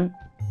time,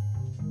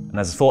 and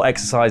as the thought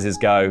exercises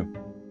go,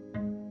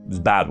 it was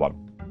a bad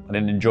one. I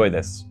didn't enjoy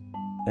this.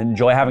 I didn't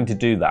enjoy having to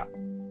do that.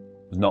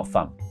 It was not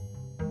fun.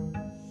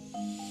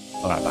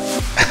 All right,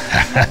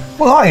 bye.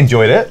 Well, I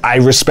enjoyed it. I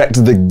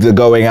respect the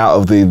going out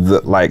of the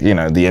like, you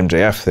know, the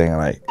MJF thing,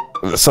 like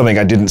something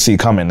I didn't see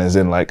coming, as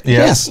in like,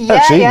 yes,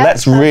 actually,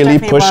 let's really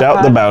push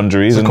out the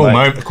boundaries. It's a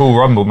cool, cool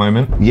Rumble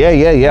moment. Yeah,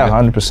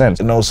 100%.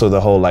 And also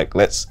the whole like,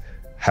 let's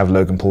have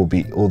Logan Paul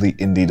beat all the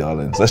indie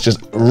darlings. Let's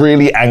just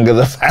really anger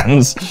the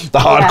fans, the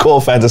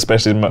hardcore fans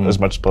especially, as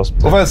much as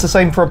possible. Although it's the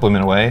same problem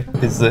in a way,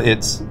 is that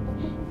it's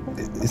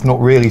not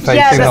really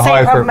facing the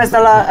same problem as the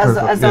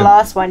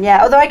last one.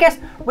 Yeah, although I guess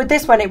with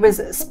this one, it was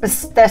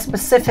they're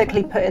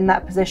specifically put in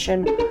that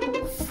position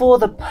for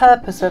the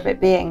purpose of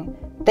it being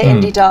the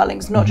indie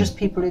darlings, not just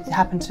people who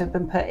happen to have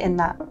been put in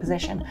that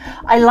position.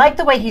 I like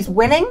the way he's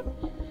winning.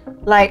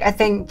 Like, I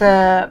think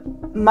the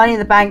Money in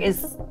the Bank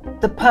is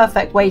the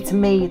perfect way to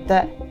me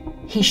that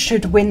he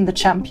should win the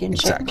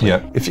championship. Exactly.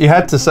 Yeah. If you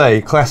had to say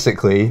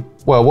classically,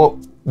 well,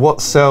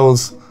 what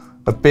sells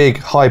a big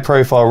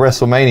high-profile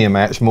WrestleMania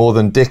match more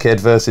than dickhead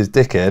versus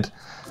dickhead?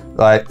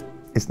 Like,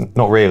 it's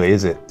not really,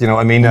 is it? Do you know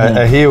what I mean?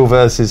 A heel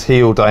versus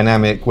heel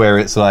dynamic where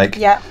it's like,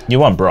 you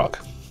want Brock.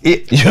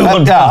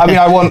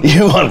 I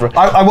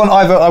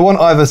want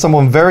either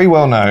someone very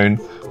well known,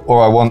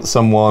 or I want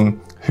someone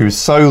who's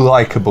so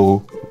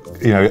likable,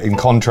 you know, in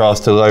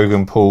contrast to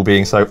Logan Paul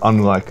being so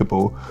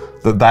unlikable,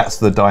 that's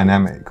the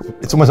dynamic.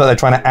 It's almost like they're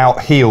trying to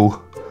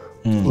out-heel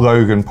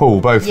Logan Paul,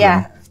 both of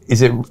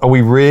them. Are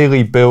we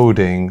really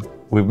building,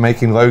 we're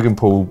making Logan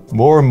Paul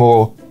more and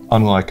more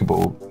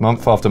unlikable,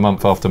 month after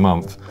month after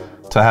month,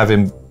 to have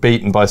him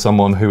beaten by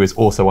someone who is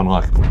also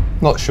unlikable?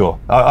 Not sure.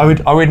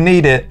 I would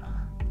need it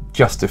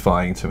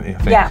justifying to me, I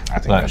think. Yeah. I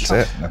think that's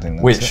it.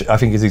 I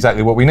think is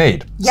exactly what we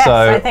need. Yes,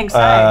 I think so.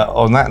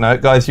 On that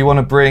note, guys, you want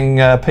to bring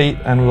Pete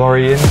and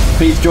Laurie in?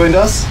 Pete's joined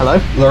us.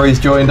 Hello. Laurie's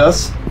joined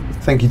us.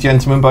 Thank you,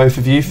 gentlemen, both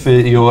of you, for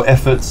your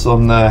efforts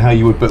on how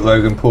you would put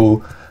Logan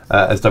Paul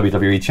as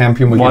WWE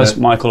champion. Why is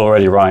Michael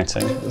already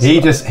writing?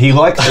 He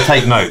likes to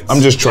take notes. I'm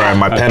just trying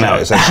my pen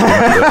out. It's actually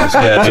it's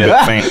a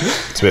bit faint.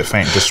 It's a bit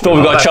faint. Just thought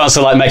we got a chance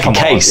to like make a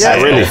case.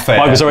 Yeah, really fair.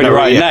 Michael's already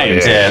writing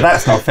names. Yeah,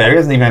 that's not fair. He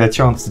hasn't even had a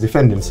chance to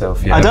defend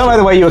himself yet. I don't like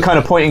the way you were kind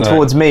of pointing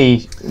towards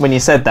me when you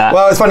said that.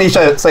 Well, it's funny you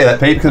say that,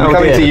 Pete, because we're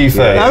coming to you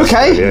first.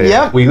 Okay.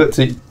 Yeah. We looked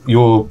at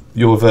your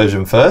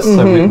version first,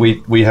 so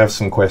we have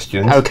some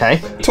questions. Okay.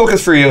 Talk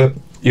us through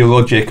your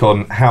logic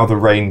on how the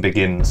reign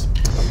begins.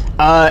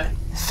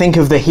 Think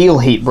of the heel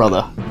heat,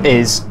 brother,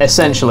 is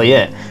essentially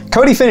it.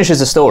 Cody finishes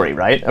the story,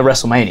 right, at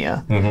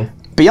WrestleMania.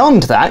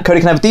 Beyond that, Cody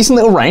can have a decent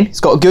little reign. He's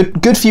got a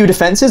good few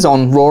defenses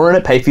on Raw and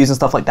at pay-per-views and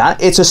stuff like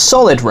that. It's a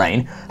solid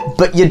reign,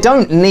 but you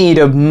don't need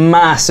a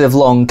massive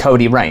long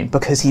Cody reign,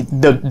 because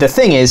the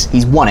thing is,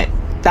 he's won it.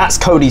 That's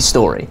Cody's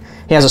story.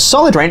 He has a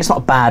solid reign. It's not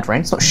a bad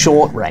reign. It's not a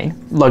short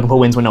reign. Logan Paul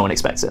wins when no one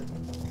expects it.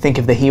 Think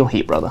of the heel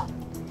heat, brother.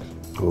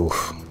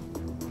 Oof.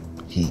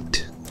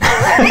 Heat.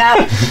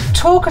 Now,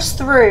 talk us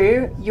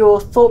through your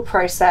thought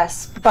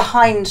process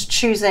behind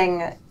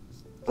choosing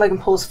Logan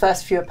Paul's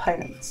first few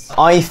opponents.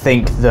 I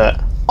think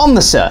that on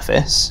the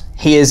surface,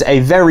 he is a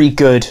very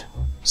good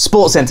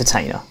sports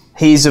entertainer.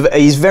 He's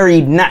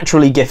very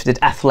naturally gifted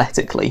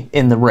athletically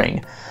in the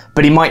ring,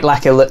 but he might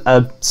lack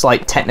a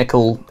slight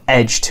technical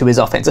edge to his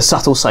offense, a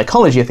subtle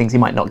psychology of things he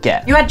might not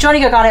get. You had Johnny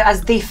Gargano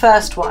as the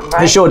first one,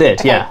 right? I sure did,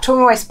 okay, yeah.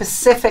 Talking about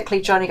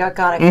specifically Johnny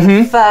Gargano,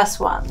 the first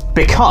one.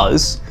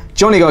 Because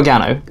Johnny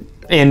Gargano,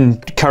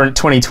 in current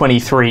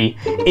 2023,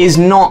 is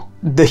not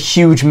the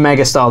huge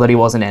megastar that he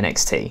was in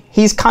NXT.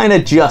 He's kind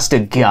of just a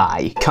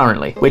guy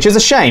currently, which is a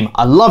shame.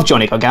 I love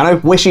Johnny Gargano,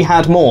 wish he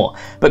had more,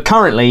 but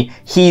currently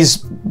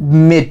he's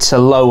mid to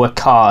lower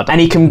card,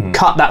 and he can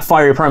cut that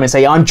fiery promo and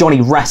say, I'm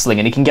Johnny Wrestling,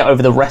 and he can get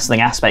over the wrestling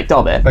aspect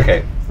of it.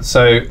 Okay,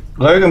 so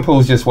Logan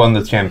Paul's just won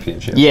the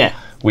championship. Yeah.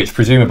 Which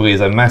presumably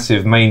is a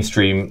massive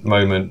mainstream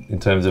moment in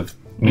terms of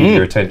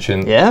media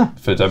attention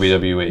for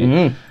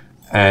WWE.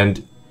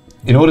 And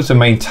in order to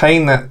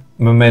maintain that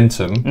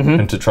momentum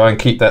and to try and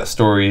keep that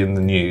story in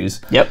the news,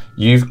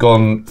 you've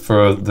gone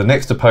for the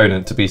next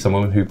opponent to be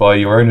someone who, by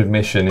your own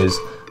admission, is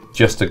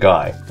just a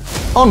guy.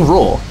 On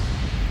Raw,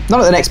 not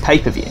at the next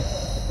pay-per-view.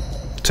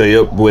 So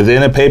you're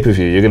within a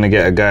pay-per-view, you're going to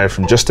get a guy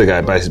from just a guy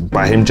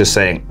by him just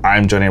saying,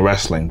 I'm Johnny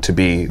Wrestling, to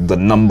be the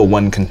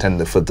 #1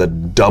 contender for the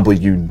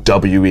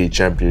WWE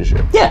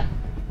Championship. Yeah.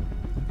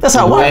 That's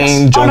how it works.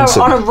 Dwayne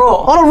Johnson. On a Raw.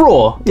 On a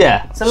Raw,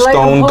 yeah. So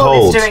Logan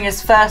Paul is doing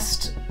his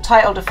first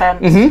title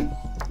defense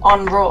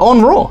On Raw.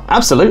 On Raw,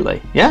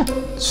 absolutely. Yeah.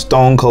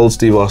 Stone Cold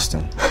Steve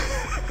Austin.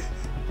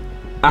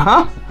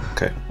 Uh-huh.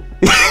 Okay.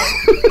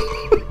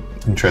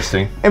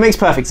 Interesting. It makes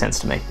perfect sense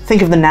to me.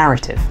 Think of the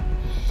narrative.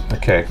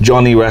 Okay.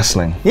 Johnny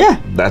Wrestling.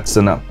 Yeah. That's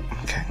enough.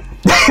 Okay.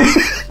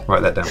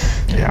 Write that down.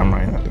 Yeah, I'm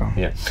writing that down.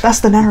 Yeah. That's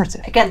the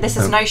narrative. Again, this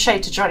is no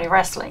shade to Johnny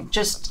Wrestling.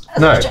 Just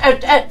No.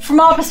 From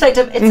our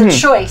perspective, it's a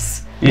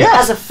choice. Yeah.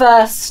 As a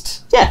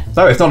first. Yeah.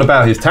 No, it's not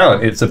about his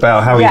talent. It's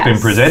about how he's been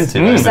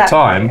presented over Exactly,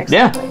 time.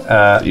 exactly.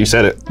 Yeah. You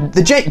said it.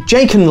 The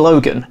Jake and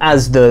Logan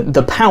as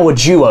the power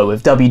duo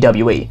of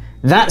WWE,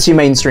 that's your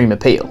mainstream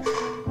appeal.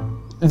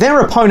 Their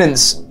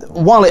opponents,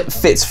 while it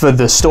fits for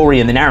the story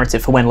and the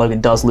narrative for when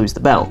Logan does lose the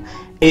belt,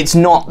 it's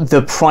not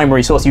the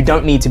primary source. You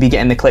don't need to be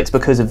getting the clicks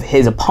because of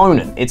his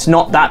opponent. It's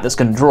not that that's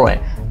going to draw it.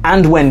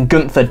 And when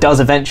Gunther does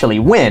eventually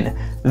win,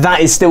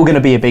 that is still going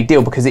to be a big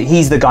deal because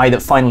he's the guy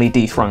that finally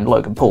dethroned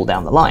Logan Paul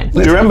down the line.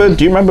 Do you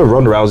remember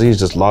Ronda Rousey's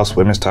just last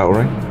women's title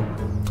reign?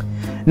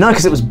 No,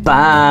 because it was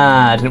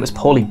bad and it was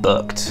poorly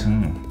booked.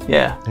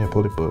 Yeah. Yeah,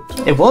 poorly booked.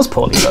 It was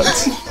poorly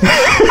booked.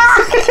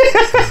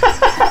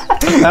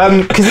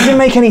 Because it didn't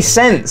make any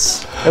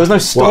sense. There was no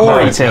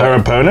story to her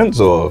it. opponents,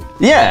 or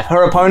Yeah,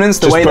 her opponents,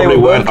 the just way they probably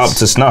were weren't booked. up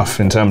to snuff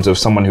in terms of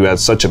someone who had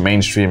such a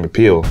mainstream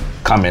appeal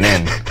coming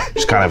in.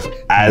 Just kind of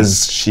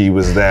as she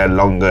was there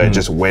longer, it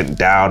just went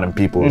down and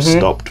people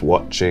stopped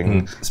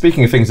watching.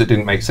 Speaking of things that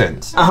didn't make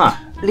sense.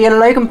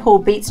 Logan Paul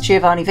beats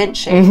Giovanni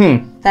Vinci.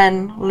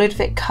 Then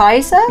Ludwig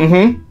Kaiser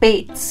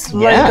beats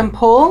Logan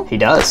Paul. He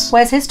does.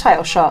 Where's his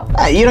title shot?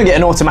 You don't get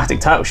an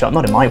automatic title shot,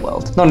 not in my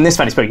world. Not in this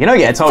fantasy book. You don't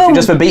get a title shot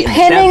just for beating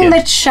pinning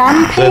the the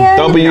champion.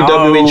 The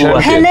WWE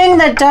champion. Pinning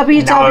the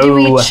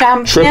WWE No.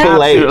 champion.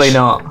 Triple H. Absolutely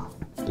not.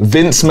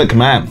 Vince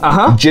McMahon.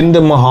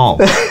 Jinder Mahal.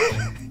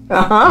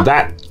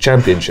 That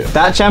championship.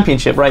 That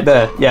championship right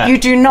there, yeah. You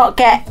do not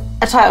get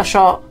a title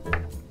shot.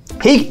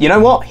 You know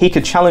what? He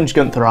could challenge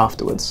Gunther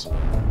afterwards.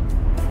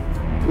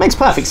 Makes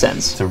perfect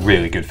sense. It's a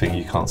really good thing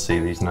you can't see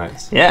these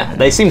notes. Yeah,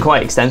 they seem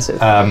quite extensive.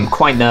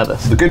 Quite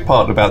nervous. The good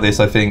part about this,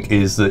 I think,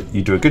 is that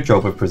you do a good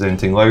job of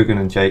presenting Logan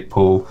and Jake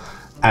Paul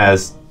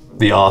as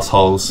the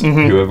assholes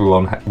who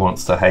everyone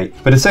wants to hate.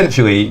 But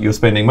essentially, you're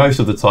spending most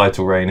of the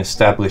title reign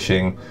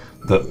establishing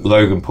that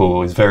Logan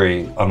Paul is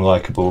very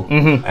unlikable,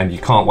 and you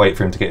can't wait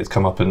for him to get his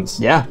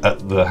comeuppance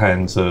at the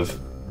hands of,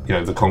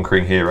 the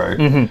conquering hero.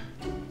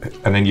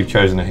 And then you've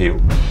chosen a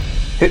heel.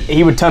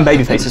 He would turn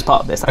babyface as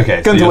part of this.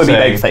 Okay, Gunther so would be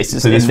saying,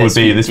 babyface. So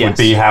this would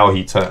be how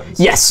he turns.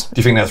 Yes. Do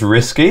you think that's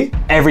risky?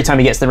 Every time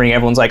he gets to the ring,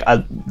 everyone's like,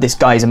 this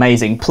guy is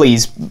amazing.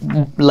 Please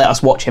let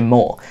us watch him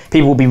more.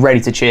 People would be ready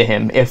to cheer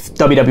him. If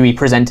WWE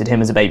presented him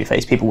as a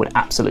babyface, people would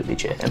absolutely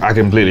cheer him. I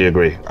completely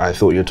agree. I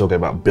thought you were talking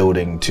about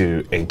building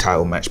to a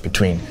title match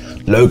between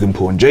Logan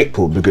Paul and Jake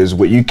Paul, because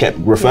what you kept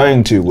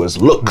referring to was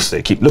looks.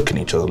 They keep looking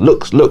at each other,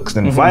 looks.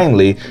 Then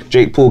finally,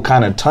 Jake Paul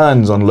kind of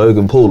turns on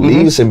Logan Paul,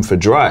 leaves him for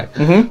dry.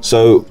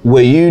 So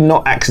were you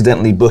not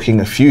accidentally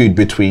booking a feud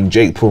between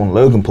Jake Paul and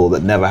Logan Paul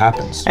that never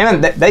happens? Hey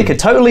man, they could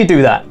totally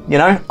do that.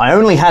 I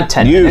only had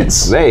 10 minutes.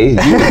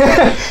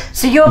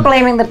 So you're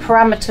blaming the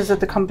parameters of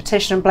the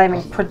competition and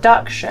blaming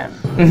production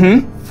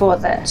for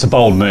this. It's a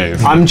bold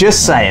move. I'm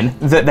just saying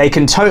that they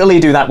can totally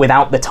do that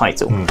without the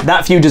title.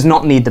 That feud does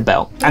not need the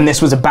belt. And this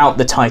was about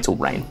the title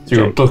reign. So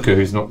you're a booker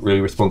who's not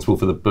really responsible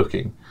for the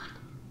booking.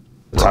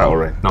 Title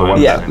reign. No, The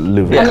one yeah. that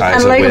Ludwig And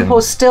Kaiser Logan wins.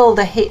 Paul's still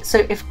the heel.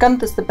 So if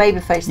Gunther's the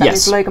babyface, that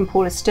means Logan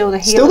Paul is still the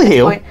heel Still at the this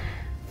heel. point,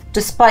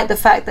 despite the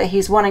fact that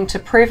he's wanting to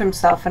prove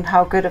himself and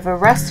how good of a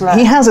wrestler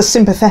He has a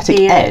sympathetic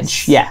he edge,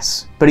 is.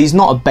 yes, but he's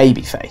not a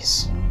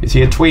babyface. Is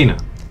he a tweener?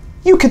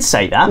 You could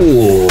say that.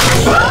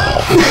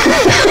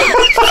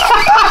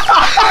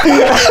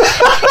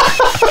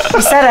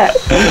 He said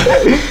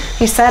it.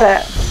 He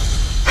said it.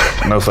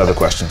 No further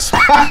questions.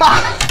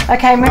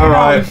 Okay, moving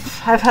right. on.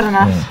 I've had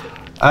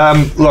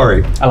enough.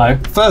 Laurie. Hello.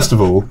 First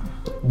of all,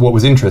 what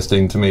was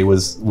interesting to me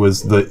was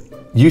that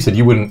you said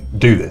you wouldn't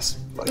do this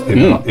in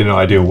an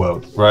ideal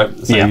world, right?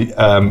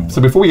 So,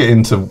 so before we get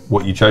into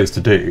what you chose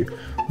to do,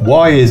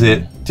 why is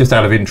it, just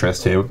out of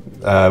interest here,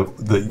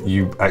 that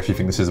you actually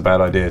think this is a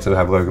bad idea to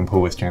have Logan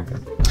Paul as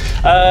champion?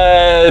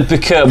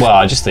 Because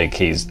I just think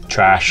he's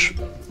trash,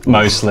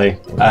 mostly.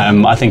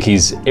 I think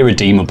he's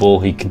irredeemable.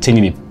 He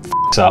continually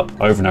f***s up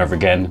over and over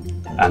again,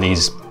 and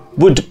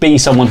would be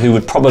someone who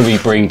would probably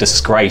bring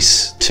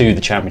disgrace to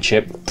the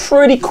championship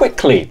pretty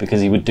quickly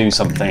because he would do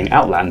something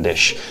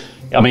outlandish.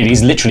 I mean,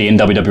 he's literally in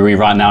WWE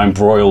right now,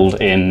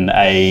 embroiled in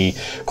a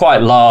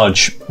quite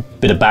large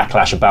bit of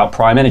backlash about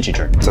Prime Energy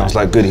drink. Sounds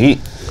like good heat,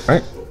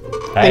 right?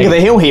 Think of the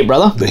heel heat,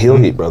 brother. The heel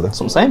heat, brother. That's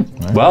what I'm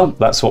saying. Well,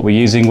 that's what we're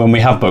using when we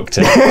have booked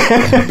it.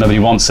 Nobody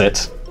wants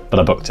it, but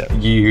I booked it.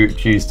 You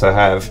choose to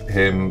have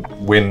him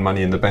win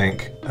Money in the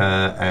Bank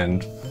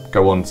and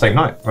go on the same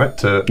night, right?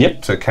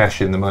 To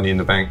cash in the Money in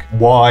the Bank.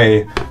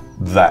 Why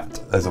that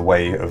as a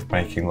way of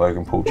making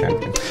Logan Paul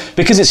champion?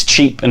 Because it's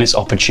cheap and it's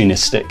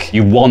opportunistic.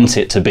 You want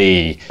it to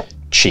be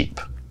cheap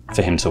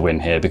for him to win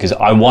here, because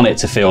I want it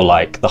to feel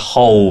like the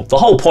whole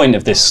point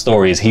of this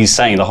story is he's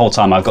saying the whole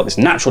time, I've got this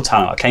natural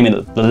talent, I came in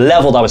at the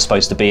level that I was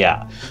supposed to be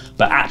at,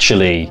 but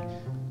actually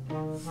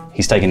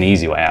he's taken the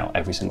easy way out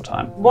every single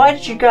time. Why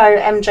did you go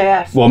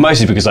MJF? Well,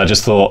 mostly because I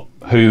just thought,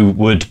 who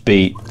would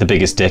beat the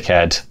biggest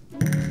dickhead,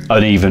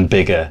 an even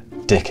bigger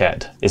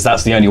dickhead?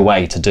 That's the only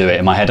way to do it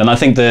in my head. And I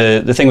think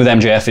the thing with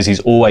MJF is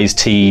he's always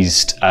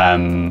teased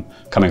coming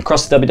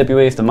across the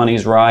WWE if the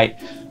money's right.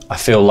 I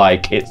feel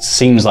like it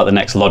seems like the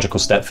next logical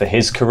step for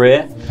his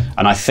career.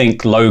 And I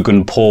think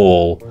Logan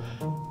Paul,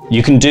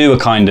 you can do a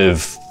kind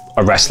of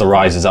a wrestler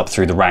rises up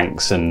through the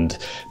ranks and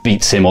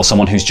beats him, or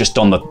someone who's just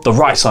on the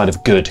right side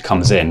of good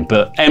comes in.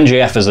 But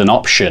MJF as an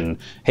option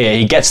here,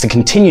 he gets to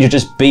continue to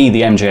just be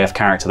the MJF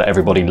character that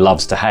everybody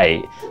loves to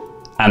hate.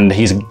 And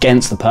he's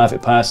against the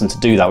perfect person to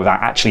do that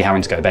without actually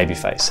having to go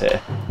babyface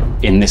here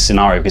in this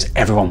scenario, because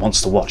everyone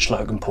wants to watch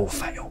Logan Paul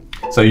fail.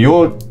 So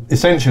you're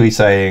essentially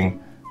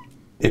saying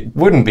it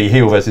wouldn't be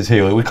heel versus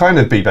heel, it would kind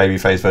of be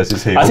babyface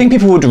versus heel. I think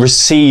people would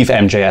receive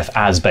MJF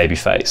as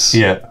babyface.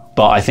 Yeah.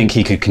 But I think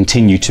he could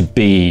continue to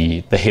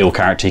be the heel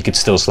character. He could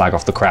still slag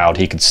off the crowd.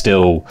 He could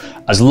still,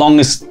 as long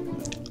as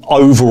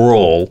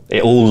overall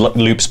it all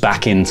loops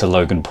back into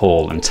Logan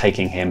Paul and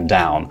taking him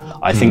down,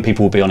 I think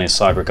people will be on his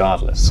side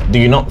regardless. Do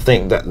you not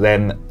think that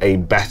then a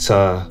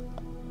better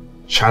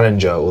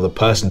challenger, or the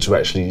person to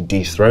actually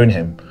dethrone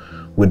him,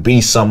 would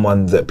be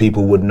someone that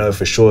people would know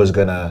for sure is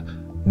gonna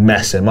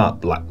mess him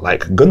up,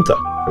 like Gunther,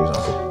 for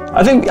example?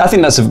 I think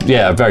that's a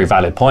very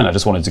valid point. I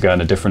just wanted to go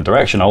in a different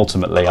direction.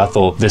 Ultimately, I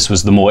thought this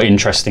was the more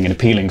interesting and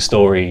appealing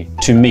story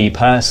to me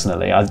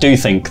personally. I do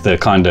think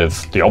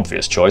the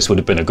obvious choice would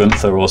have been a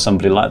Gunther or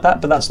somebody like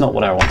that, but that's not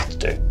what I wanted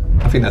to do.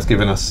 I think that's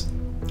given us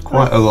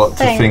quite a lot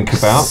to think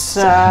about.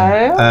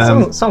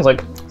 So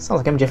Sounds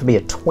like MJF would be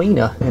a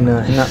tweener in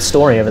that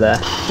story over there.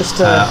 Just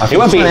He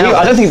won't be.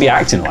 I don't think he'd be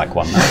acting like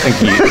one. I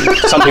think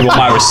some people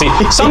might receive.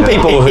 Some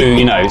people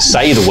who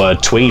say the word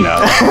tweener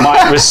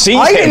might receive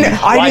him.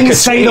 I didn't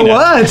say the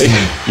word.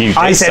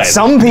 I said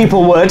some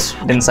people would.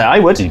 Didn't say I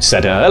would. You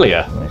said it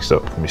earlier.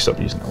 Can we stop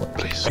using that word,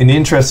 please? In the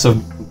interests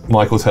of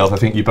Michael's health, I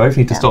think you both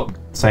need to stop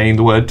saying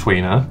the word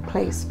tweener.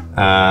 please.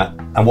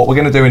 And what we're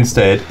going to do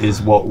instead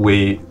is what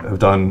we have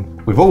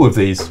done with all of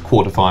these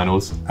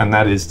quarterfinals, and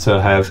that is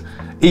to have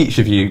each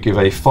of you give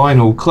a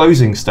final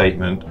closing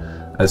statement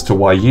as to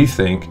why you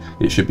think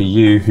it should be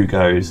you who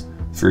goes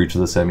through to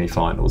the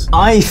semi-finals.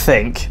 I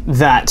think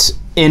that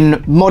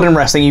in modern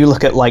wrestling, you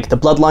look at like the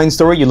Bloodline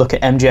story, you look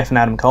at MJF and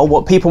Adam Cole,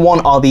 what people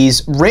want are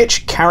these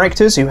rich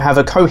characters who have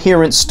a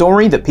coherent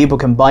story that people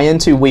can buy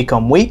into week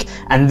on week,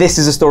 and this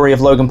is a story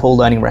of Logan Paul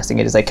learning wrestling.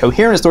 It is a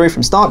coherent story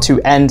from start to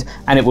end,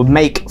 and it would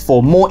make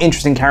for more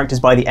interesting characters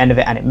by the end of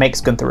it, and it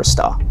makes Gunther a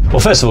star. Well,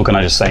 first of all, can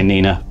I just say,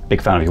 Nina,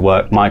 big fan of your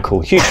work.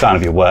 Michael, huge fan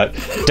of your work.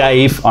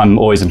 Dave, I'm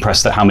always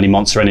impressed at how many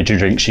Monster Energy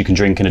drinks you can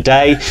drink in a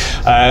day.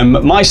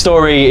 My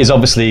story is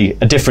obviously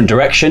a different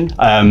direction.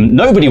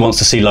 Nobody wants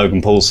to see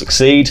Logan Paul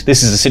succeed.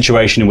 This is a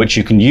situation in which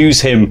you can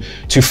use him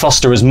to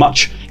foster as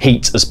much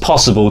heat as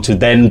possible to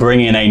then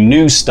bring in a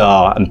new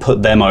star and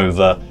put them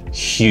over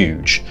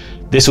huge.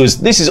 This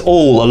is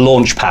all a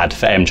launch pad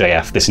for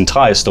MJF, this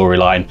entire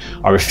storyline.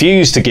 I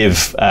refuse to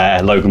give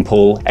Logan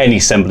Paul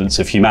any semblance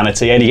of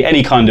humanity,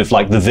 any kind of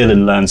like the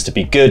villain learns to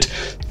be good.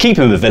 Keep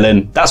him a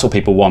villain, that's what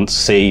people want to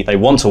see. They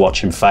want to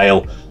watch him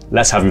fail.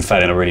 Let's have him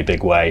fail in a really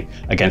big way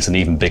against an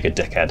even bigger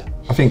dickhead.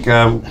 I think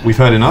we've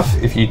heard enough.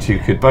 If you two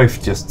could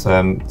both just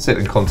sit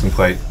and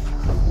contemplate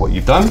what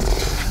you've done.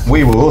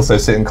 We will also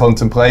sit and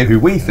contemplate who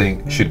we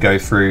think should go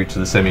through to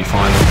the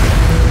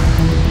semi-final.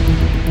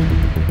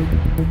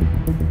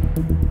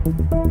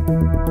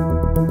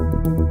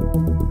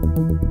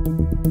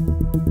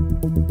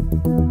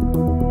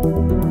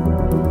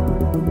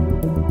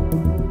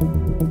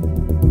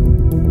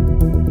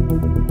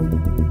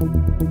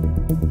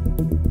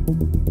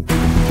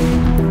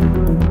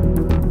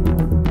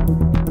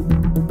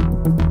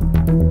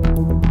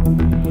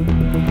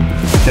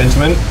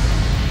 Gentlemen,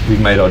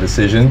 we've made our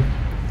decision,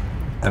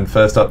 and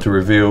first up to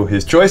reveal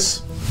his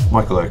choice,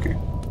 Michael Oku.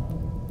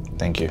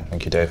 Thank you,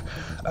 Dave.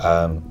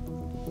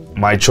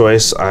 My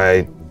choice,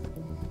 I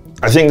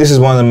think this is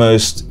one of the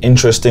most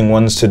interesting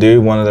ones to do,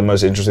 one of the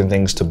most interesting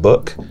things to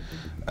book.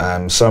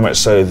 So much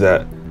so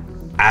that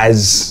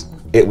as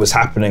it was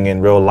happening in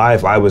real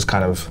life, I was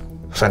kind of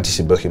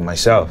fantasy booking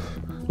myself.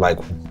 Like,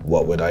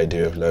 what would I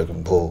do if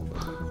Logan Paul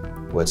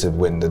were to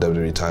win the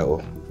WWE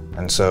title?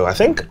 And so I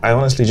think I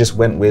honestly just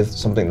went with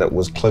something that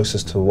was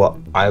closest to what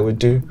I would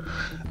do,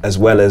 as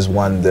well as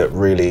one that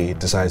really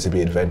decided to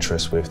be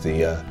adventurous with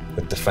the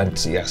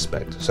fantasy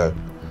aspect. So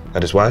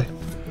that is why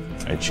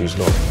I choose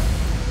Laurie.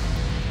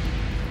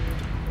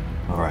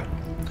 All right.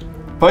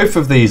 Both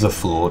of these are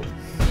flawed.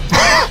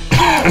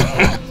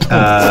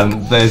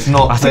 There's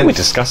not. I think we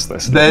discussed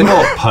this. They're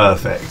not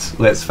perfect.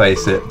 Let's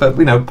face it. But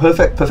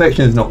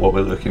perfection is not what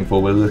we're looking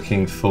for. We're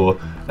looking for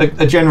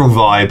a general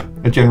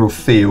vibe, a general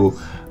feel.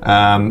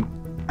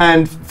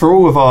 And for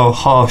all of our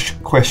harsh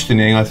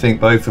questioning, I think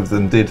both of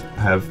them did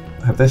have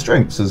their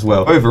strengths as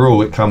well.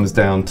 Overall, it comes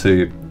down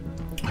to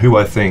who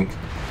I think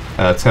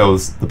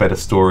tells the better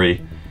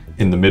story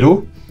in the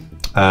middle.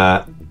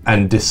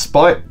 And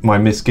despite my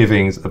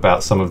misgivings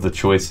about some of the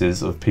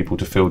choices of people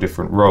to fill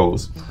different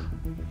roles,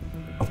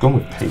 I've gone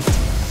with Pete.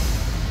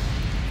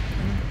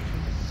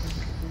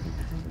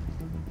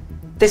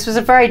 This was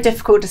a very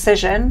difficult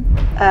decision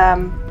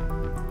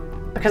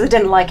because I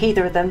didn't like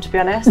either of them, to be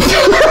honest.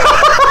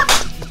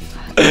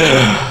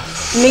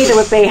 Neither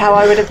would be how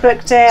I would have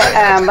booked it.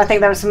 I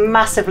think there were some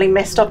massively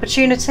missed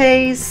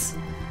opportunities.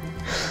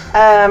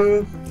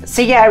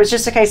 So yeah, it was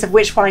just a case of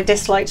which one I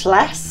disliked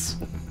less.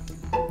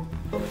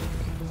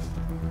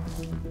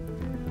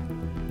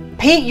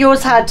 Pete,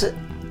 yours had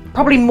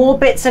probably more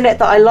bits in it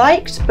that I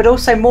liked, but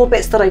also more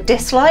bits that I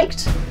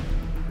disliked.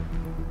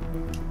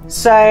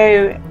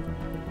 So,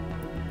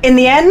 in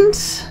the end,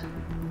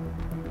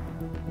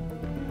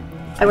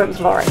 I went with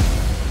Laurie.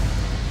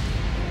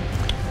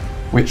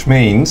 Which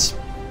means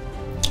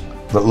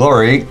that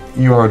Laurie,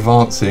 you are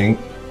advancing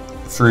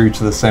through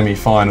to the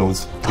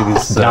semi-finals. It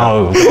is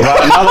No.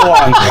 another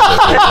one.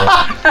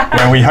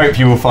 Where we hope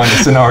you will find a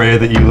scenario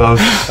that you love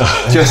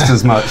just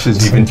as much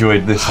as you've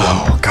enjoyed this one.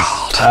 Oh,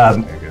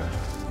 God.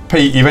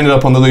 Pete, you've ended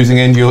up on the losing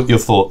end. Your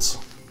thoughts?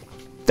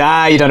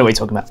 You don't know what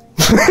you're talking about.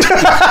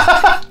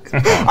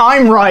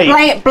 I'm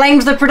right.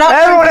 Blames the production.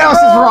 Everyone else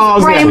is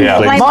wrong.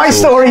 Blame My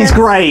story's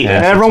great.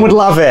 Yeah, Everyone would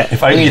love it.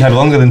 If only you'd had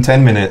longer than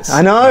 10 minutes.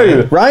 I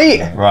know,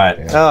 right? Right.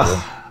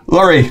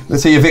 Laurie,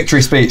 let's hear your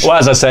victory speech. Well,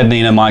 as I said,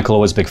 Nina, Michael,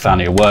 always a big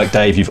fan of your work.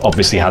 Dave, you've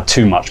obviously had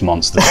too much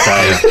monster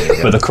today,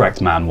 but the correct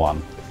man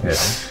won. Yeah.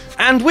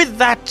 And with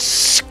that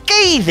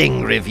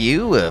scathing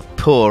review of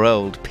poor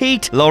old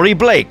Pete, Laurie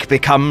Blake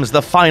becomes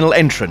the final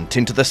entrant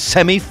into the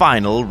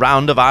semi-final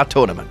round of our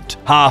tournament.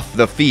 Half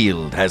the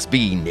field has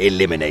been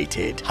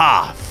eliminated.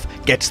 Half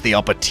gets the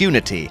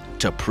opportunity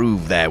to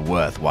prove their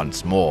worth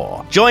once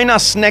more. Join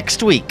us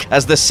next week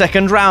as the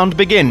second round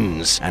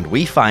begins and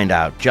we find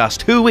out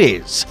just who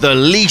is the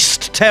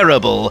least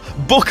terrible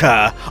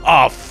booker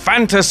of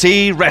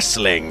fantasy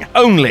wrestling.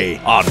 Only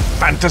on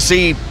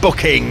Fantasy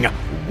Booking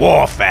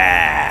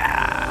Warfare.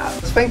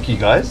 Thank you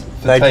guys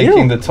for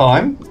taking the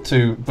time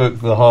to book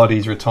the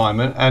Hardys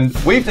retirement, and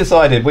we've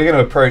decided we're going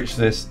to approach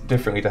this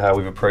differently to how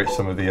we've approached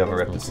some of the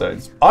other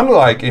episodes.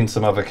 Unlike in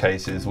some other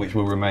cases which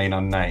will remain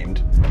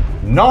unnamed,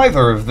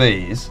 neither of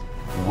these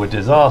were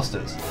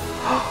disasters.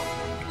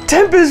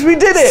 Tempest, we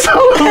did it!